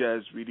smooth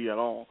jazz really at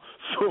all.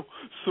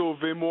 So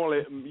they more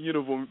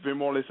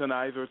listen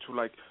either to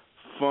like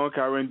funk,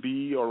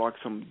 R&B, or like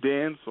some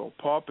dance or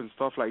pop and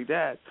stuff like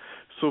that.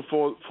 So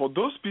for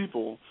those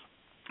people,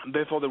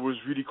 they thought it was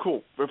really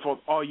cool. They thought,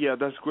 oh yeah,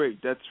 that's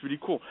great, that's really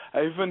cool.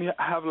 I even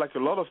have like a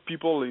lot of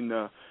people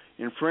in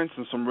France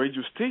and some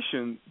radio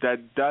station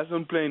that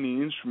doesn't play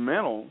any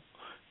instrumental,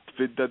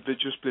 that they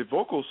just play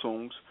vocal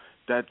songs,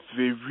 that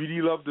they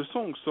really love the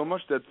song so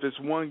much that this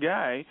one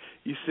guy,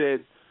 he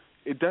said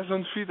it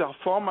doesn't fit our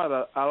format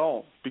at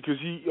all because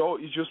he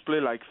just play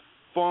like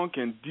funk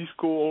and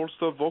disco, all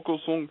stuff, vocal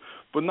song,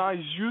 but now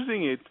he's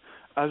using it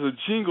as a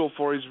jingle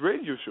for his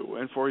radio show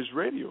and for his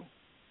radio.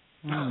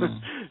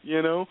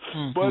 You know,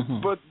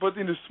 but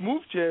in the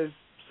smooth jazz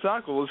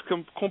cycle, it's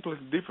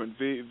completely different.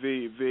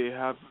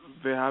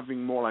 They're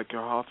having more like a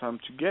hard time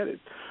to get it,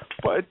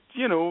 but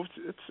you know,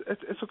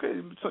 it's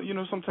okay. So, you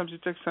know, sometimes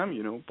it takes time,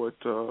 you know, but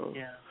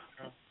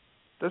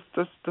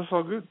that's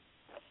all good.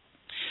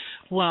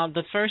 Well,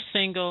 the first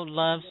single,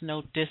 Love's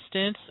No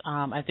Distance,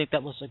 I think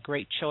that was a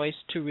great choice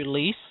to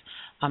release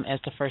as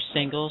the first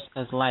singles,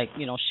 because like,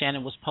 you know,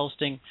 Shannon was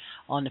posting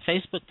on the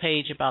Facebook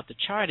page about the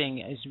charting,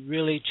 it's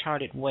really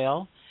charted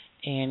well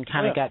and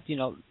kind of got, you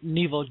know,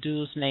 NiVO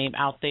DEUX's name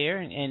out there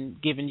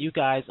and giving you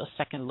guys a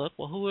second look.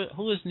 Well,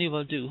 who is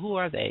NiVO DEUX? Who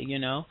are they, you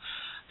know?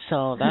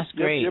 So that's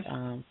great. Yep.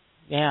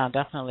 Yeah,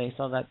 definitely.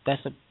 So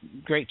that's a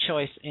great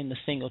choice in the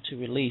single to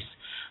release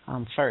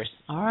first.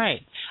 All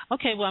right.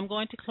 Okay, well, I'm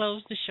going to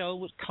close the show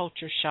with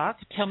Culture Shock.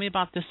 Tell me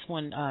about this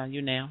one,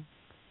 Unam.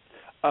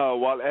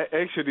 Well,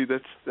 actually,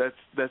 that's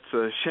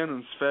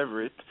Shannon's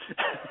favorite.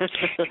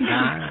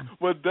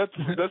 But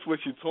that's what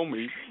she told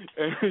me.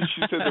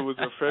 She said it was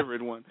her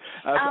favorite one.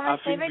 My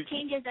favorite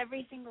changes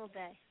every single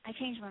day. I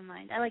change my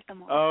mind. I like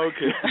them all. Oh,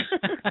 okay.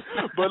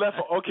 But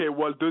okay.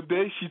 Well, the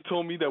day she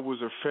told me that was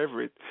her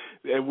favorite,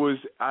 it was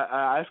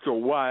I asked her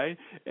why,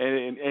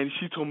 and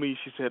she told me,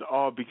 she said,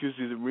 oh, because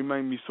it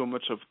reminded me so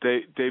much of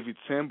David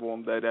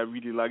Sanborn that I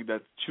really like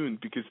that tune,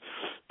 because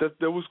that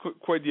was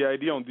quite the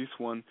idea on this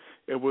one.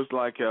 It was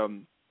like, I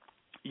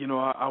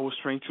was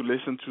trying to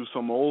listen to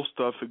some old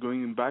stuff,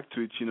 going back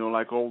to it,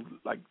 like old,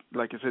 like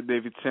I said,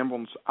 David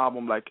Sanborn's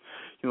album, like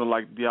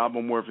the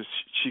album where the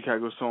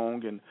Chicago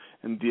song,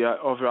 and the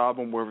other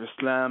album where the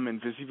slam,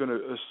 and there's even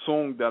a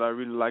song that I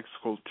really like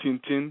called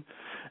Tintin,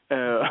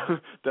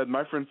 that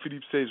my friend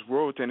Philippe Says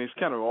wrote, and it's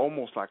kind of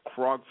almost like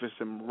rock, with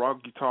some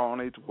rock guitar on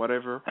it,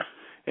 whatever.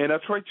 And I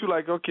tried to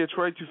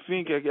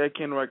think I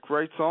can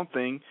write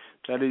something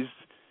that is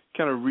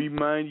kind of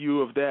remind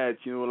you of that,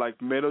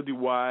 like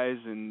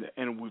melody-wise and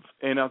with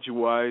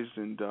energy-wise,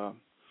 and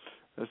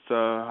that's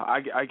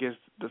I guess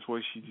that's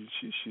why she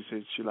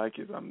said she liked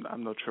it.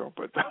 I'm not sure,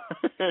 but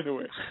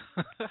anyway.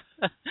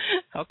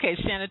 Okay,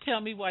 Shannon,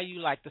 tell me why you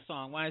like the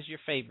song. Why is your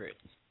favorite?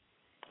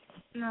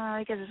 No,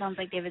 because it sounds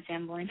like David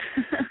Sanborn.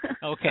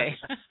 Okay.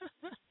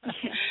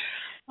 Yeah.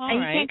 All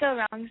right. You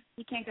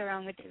can't go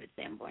wrong with David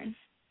Sanborn.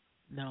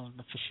 No,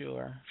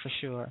 for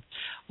sure.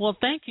 Well,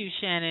 thank you,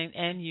 Shannon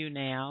and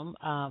Unam,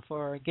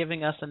 for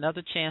giving us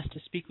another chance to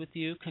speak with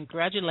you.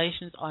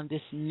 Congratulations on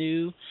this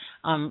new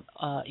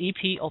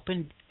EP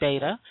open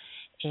beta.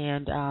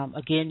 And,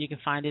 again, you can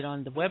find it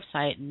on the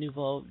website,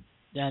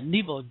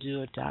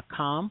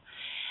 nee-voh.com.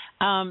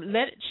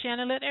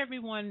 Shannon, let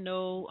everyone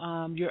know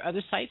your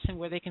other sites and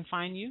where they can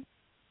find you.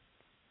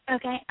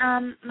 Okay.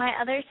 My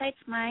other sites,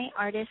 my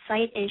artist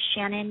site is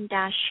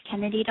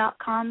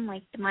shannon-kennedy.com,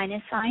 like the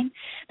minus sign.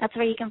 That's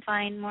where you can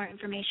find more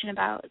information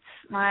about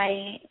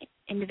my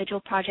individual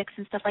projects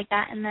and stuff like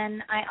that. And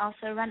then I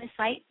also run a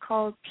site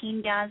called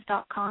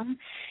teamjazz.com,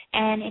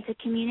 and it's a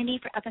community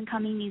for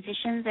up-and-coming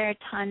musicians. There are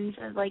tons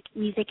of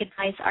music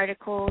advice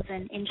articles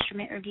and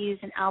instrument reviews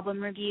and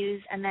album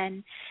reviews, and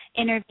then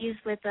interviews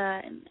with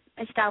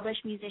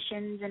established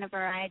musicians in a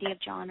variety of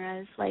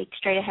genres, like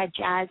straight-ahead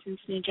jazz and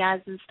smooth jazz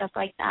and stuff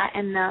like that,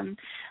 and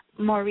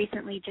more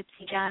recently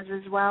gypsy jazz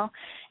as well.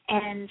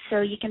 And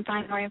so you can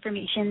find more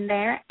information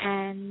there,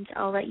 and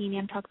I'll let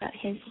Unam talk about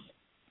his.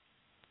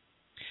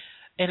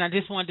 And I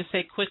just wanted to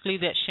say quickly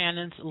that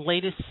Shannon's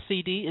latest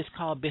CD is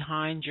called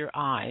Behind Your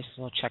Eyes,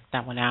 so check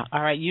that one out.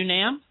 All right,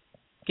 Unam,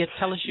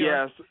 tell us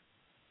your. Yes.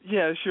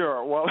 Yeah,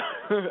 sure. Well,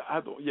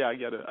 I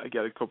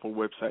got a couple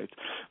websites,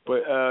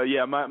 but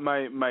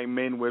my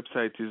main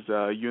website is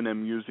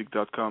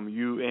unamusic.com,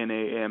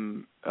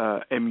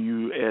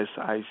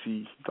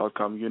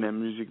 UNAMMUSIC.com,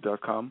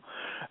 unamusic.com.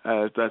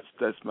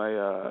 That's my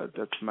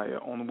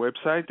own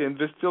website, and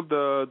there's still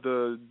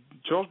the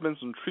George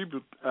Benson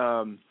tribute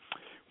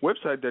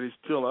website that is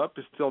still up.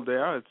 It's still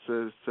there.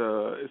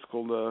 It's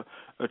called a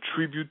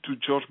tribute to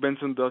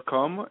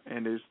GeorgeBenson.com,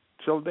 and it's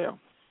still there.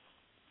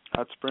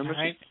 That's pretty much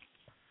it.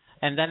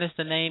 And that is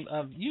the name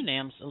of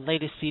Unam's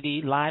latest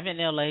CD, Live in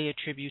L.A., a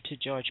tribute to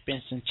George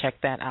Benson. Check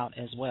that out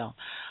as well.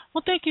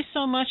 Well, thank you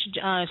so much,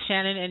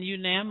 Shannon and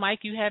Unam.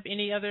 Mike, you have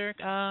any other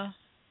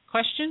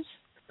questions,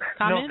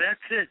 comments? No, that's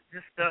it.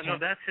 No,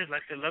 that's it.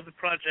 Like I said, love the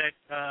project.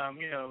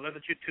 Love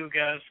that you two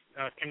guys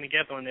came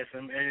together on this.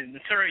 And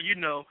Terry,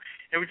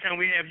 every time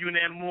we have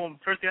Unam on,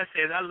 first thing I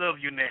say is I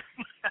love Unam.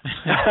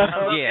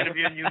 I love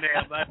interviewing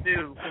Unam. I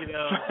do.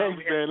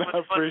 Thanks, man. I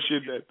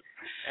appreciate that.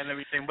 And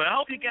everything, but I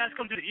hope you guys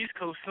come to the East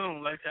Coast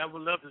soon. Like I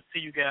would love to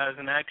see you guys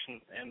in action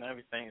and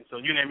everything. So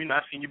Unam,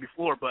 I've seen you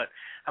before, but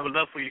I would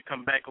love for you to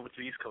come back over to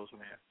the East Coast,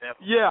 man.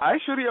 Definitely. Yeah,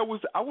 actually, I was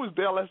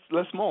there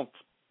last month.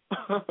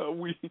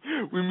 we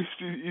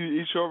missed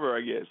each other,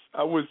 I guess.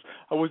 I was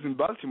in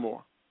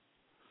Baltimore.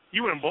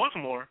 You were in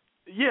Baltimore?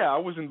 Yeah, I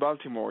was in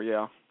Baltimore.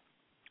 Yeah.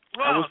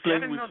 Wow, I was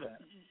playing I didn't know that.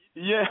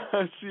 Yeah,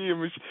 I see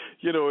him.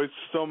 It's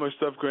so much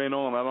stuff going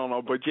on. I don't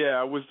know, but yeah,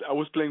 I was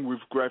playing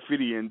with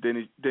Graffiti and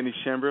Dennis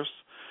Chambers,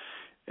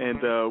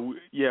 and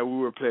we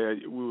were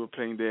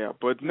playing there.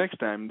 But next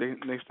time,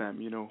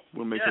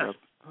 we'll make it up.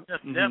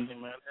 Yes, definitely,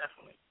 man,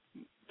 definitely.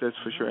 That's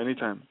for sure.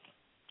 Anytime.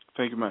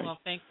 Thank you, Mike. Well,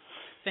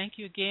 thank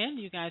you again.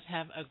 You guys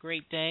have a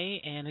great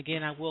day, and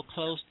again, I will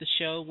close the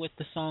show with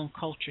the song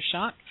 "Culture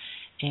Shock."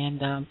 And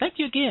thank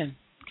you again.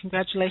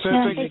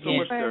 Congratulations. Thank you so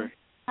much, Terry.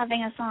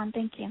 Having us on.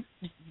 Thank you.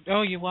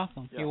 Oh, you're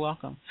welcome. Yeah. You're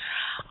welcome.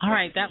 All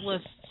right, that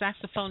was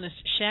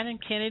saxophonist Shannon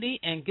Kennedy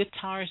and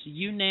guitarist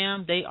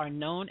Unam. They are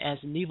known as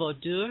NiVO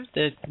DEUX.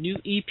 The new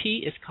EP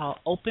is called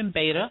Open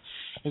Beta,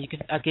 and you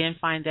can again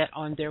find that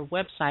on their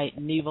website,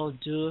 NiVO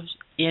DEUX,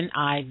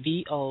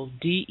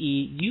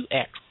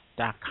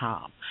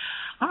 NiVoDeux.com.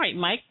 All right,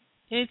 Mike,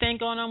 anything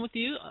going on with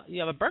you?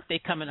 You have a birthday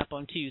coming up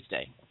on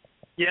Tuesday.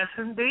 Yes,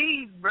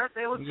 indeed.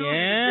 Birthday was Tuesday.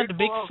 Yeah, the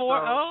big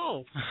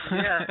 4-0.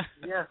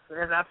 Yes.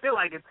 And I feel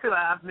like it too.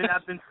 I've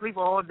been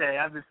sleeping all day.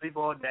 I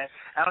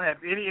don't have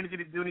any energy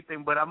to do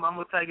anything, but I'm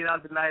gonna try to get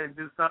out tonight and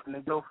do something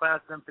and go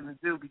find something to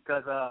do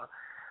because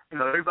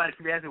everybody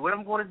keeps asking what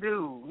I'm going to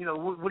do.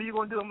 What are you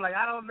going to do? I'm like,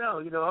 I don't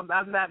know.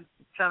 I'm not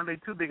trying to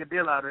make too big a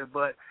deal out of it,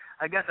 but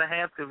I guess I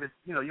have to. It's,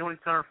 you only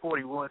turn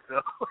 41,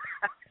 so.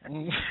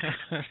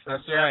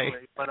 That's right.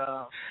 But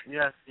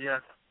yes.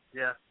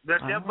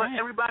 But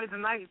everybody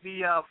tonight,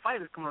 the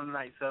fight is coming on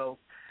tonight. So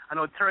I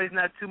know Terry's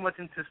not too much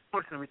into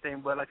sports and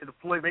everything, but like the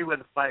Floyd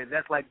Mayweather fight,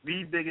 that's like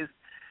the biggest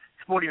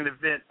sporting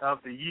event of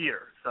the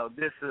year. So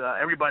this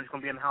everybody's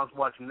going to be in the house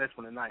watching this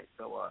one tonight.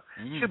 So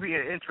should be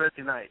an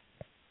interesting night.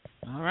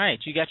 All right.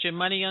 You got your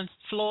money on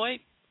Floyd?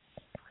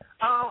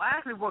 I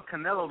actually want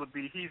Canelo to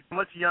be. He's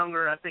much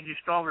younger. I think he's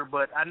stronger,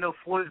 but I know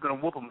Floyd's going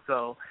to whoop him.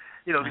 So,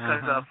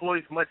 because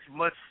Floyd's much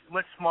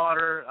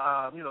smarter.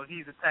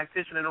 He's a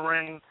tactician in the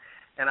ring.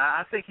 And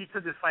I think he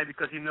took this fight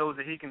because he knows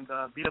that he can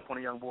beat up on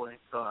a young boy.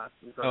 So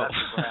that's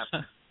what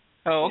happened.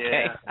 Oh,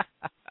 okay. Yeah.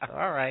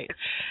 All right.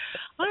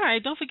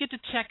 Don't forget to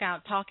check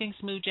out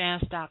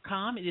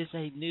TalkingSmoothJazz.com. It is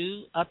a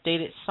new,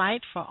 updated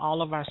site for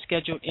all of our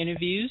scheduled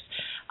interviews.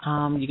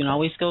 You can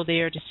always go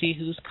there to see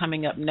who's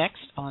coming up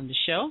next on the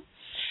show.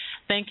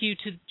 Thank you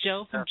to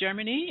Joe from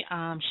Germany.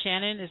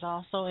 Shannon is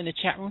also in the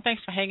chat room.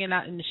 Thanks for hanging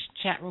out in the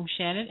chat room,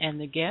 Shannon,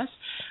 and the guests.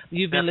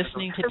 You've been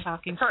listening to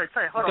Talking. Sorry,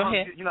 hold on. Go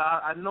ahead.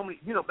 I normally,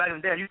 back in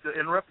the day, I used to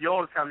interrupt you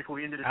all the time before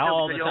we ended the show.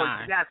 All the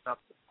time.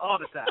 All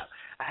the time.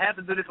 I have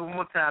to do this one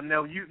more time.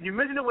 Now, you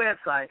mentioned the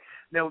website.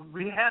 Now,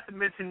 we have to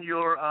mention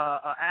your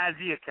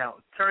IG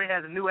account. Terry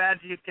has a new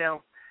IG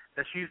account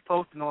that she's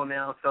posting on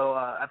now. So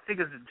I think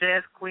it's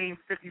Jazz Queen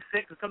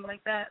 56 or something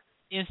like that.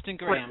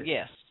 Instagram,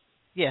 yes.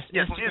 Yes,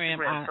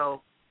 Instagram.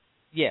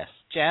 Yes,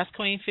 Jazz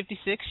Queen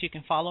 56. You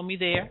can follow me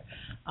there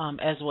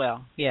as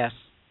well. Yes.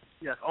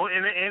 Yes. Oh,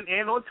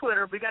 and on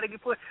Twitter, we got to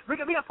put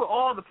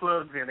all the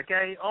plugs in,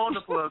 okay? All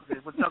the plugs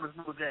in for Talking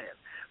Smooth Jazz.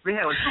 We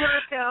have a Twitter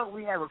account,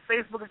 we have a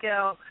Facebook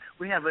account,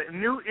 we have a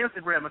new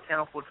Instagram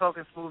account for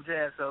Talking Smooth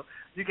Jazz. So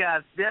you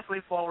guys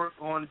definitely follow us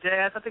on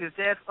Jazz. I think it's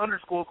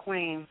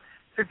Jazz_Queen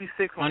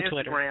 56 on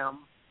Twitter. Instagram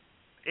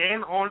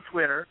and on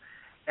Twitter.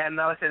 And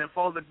like I said, and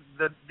follow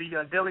the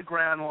Daily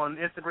Grind on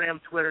Instagram,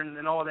 Twitter,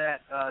 and all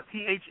that,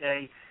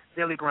 THA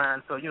Daily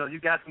Grind. So, you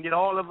guys can get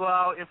all of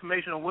our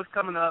information on what's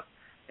coming up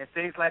and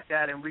things like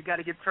that. And we got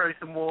to get Terry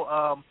some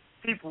more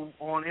people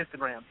on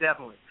Instagram,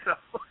 definitely. So.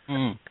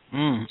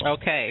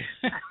 Okay.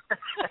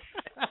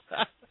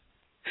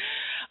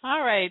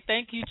 All right.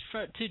 Thank you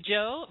to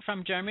Joe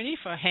from Germany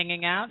for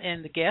hanging out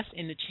and the guests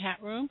in the chat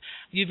room.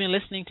 You've been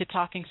listening to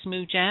Talking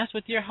Smooth Jazz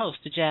with your host,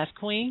 the Jazz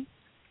Queen.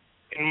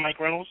 And Mike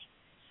Reynolds.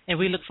 And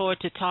we look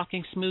forward to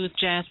talking smooth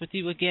jazz with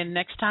you again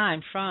next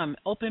time from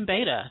Open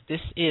Beta.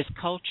 This is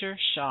Culture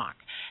Shock.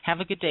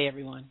 Have a good day,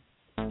 everyone.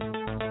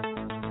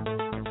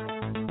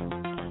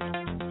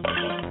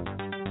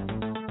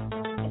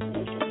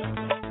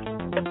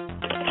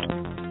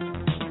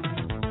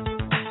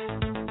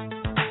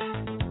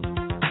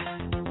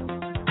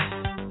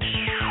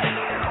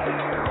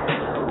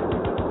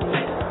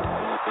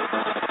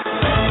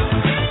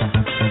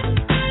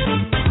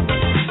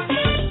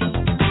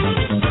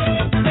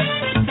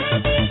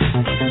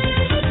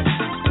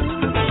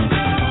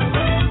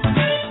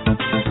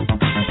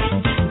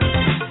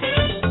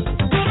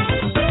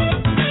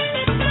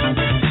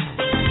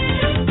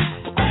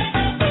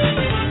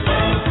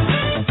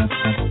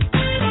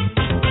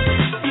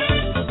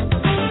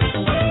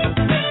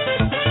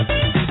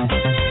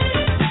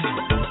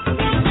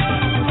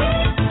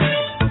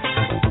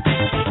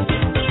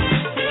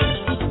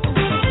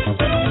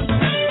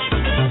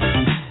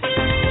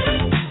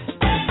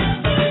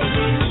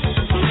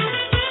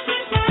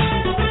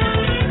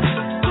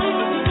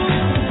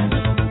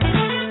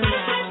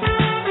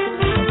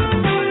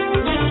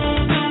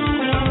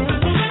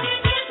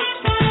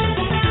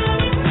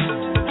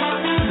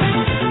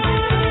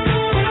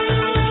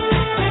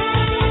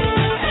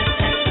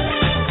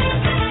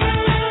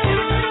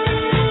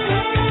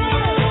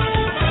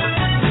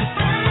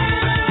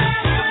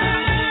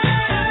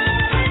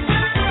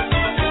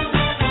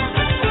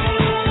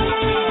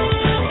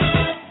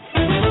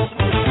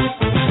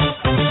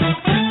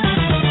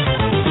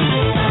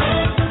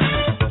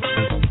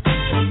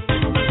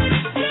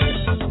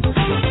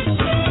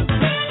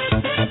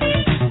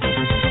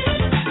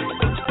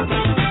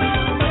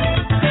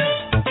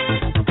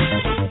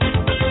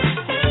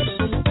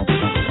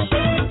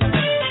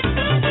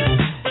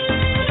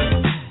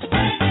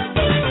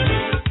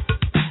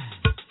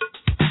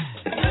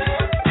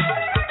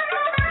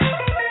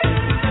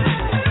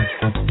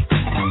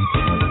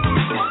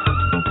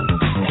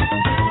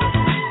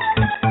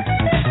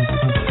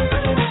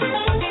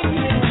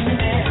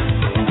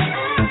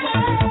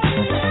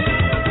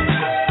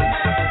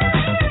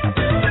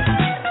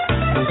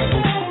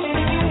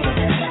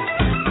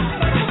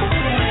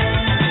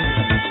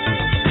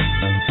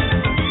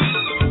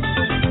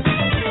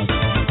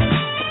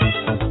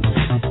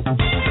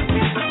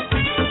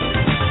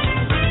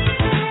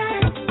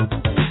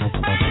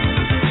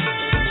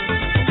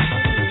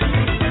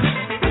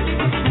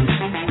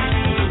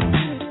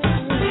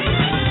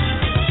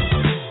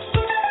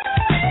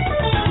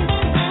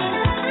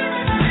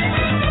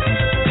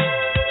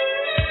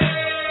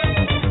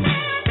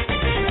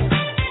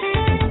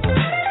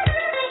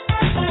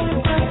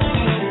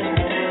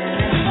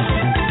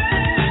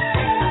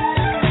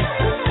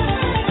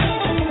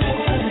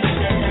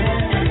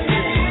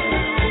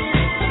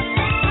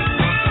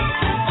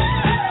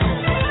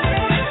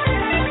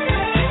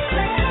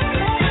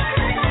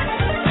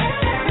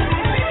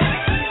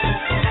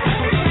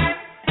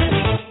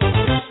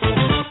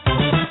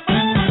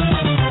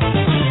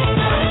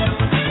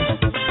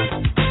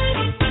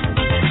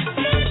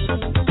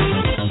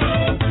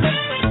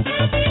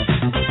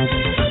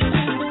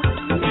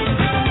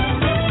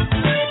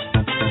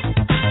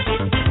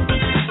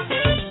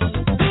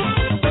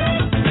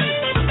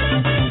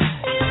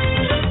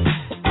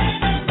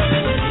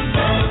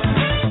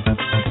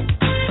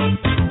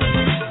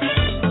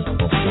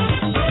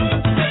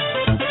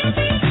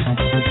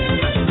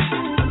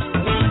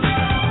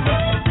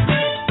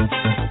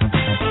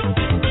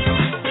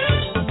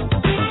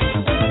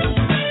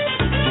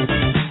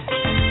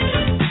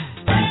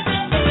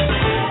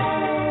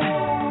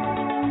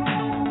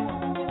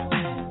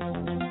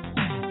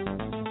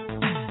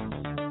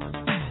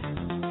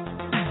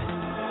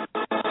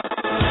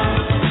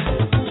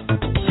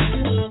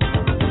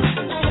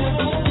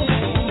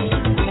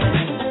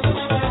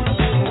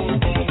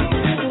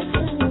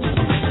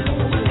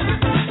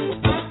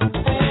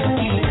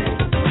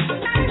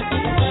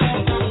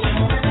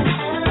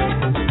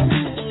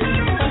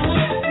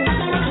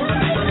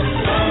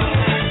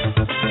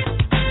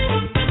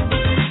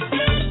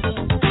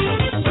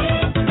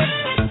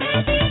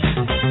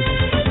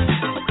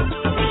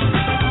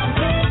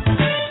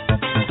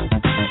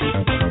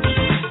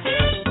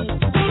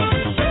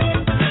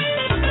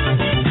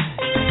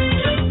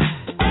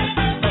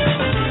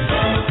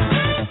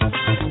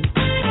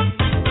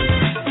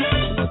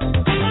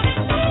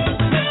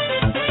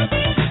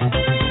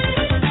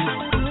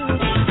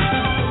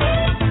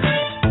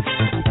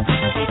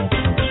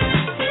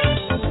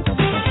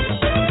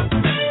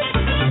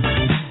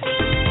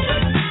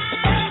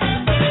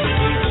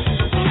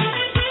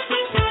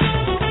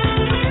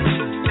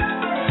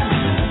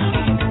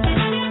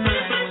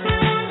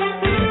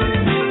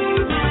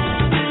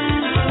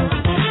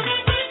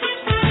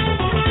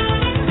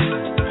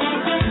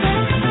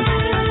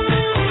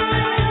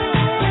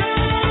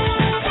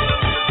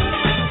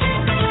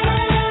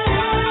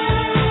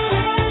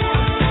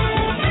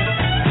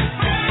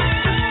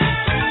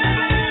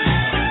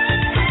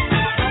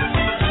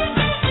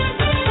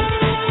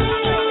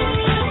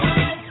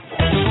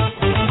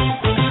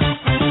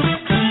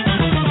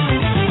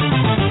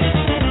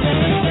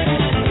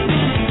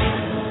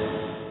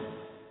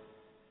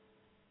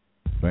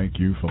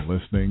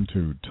 listening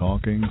to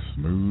Talking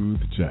Smooth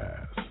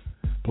Jazz.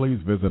 Please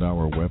visit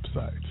our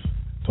websites,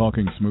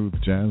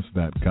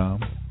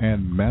 talkingsmoothjazz.com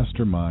and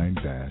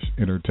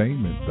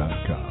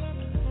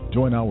mastermind-entertainment.com.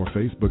 Join our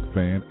Facebook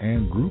fan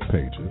and group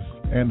pages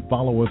and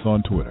follow us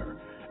on Twitter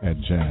at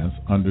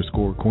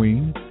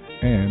Jazz_Queen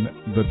and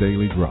The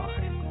Daily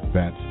Grind.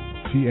 That's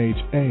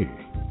THA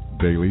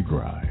Daily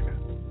Grind.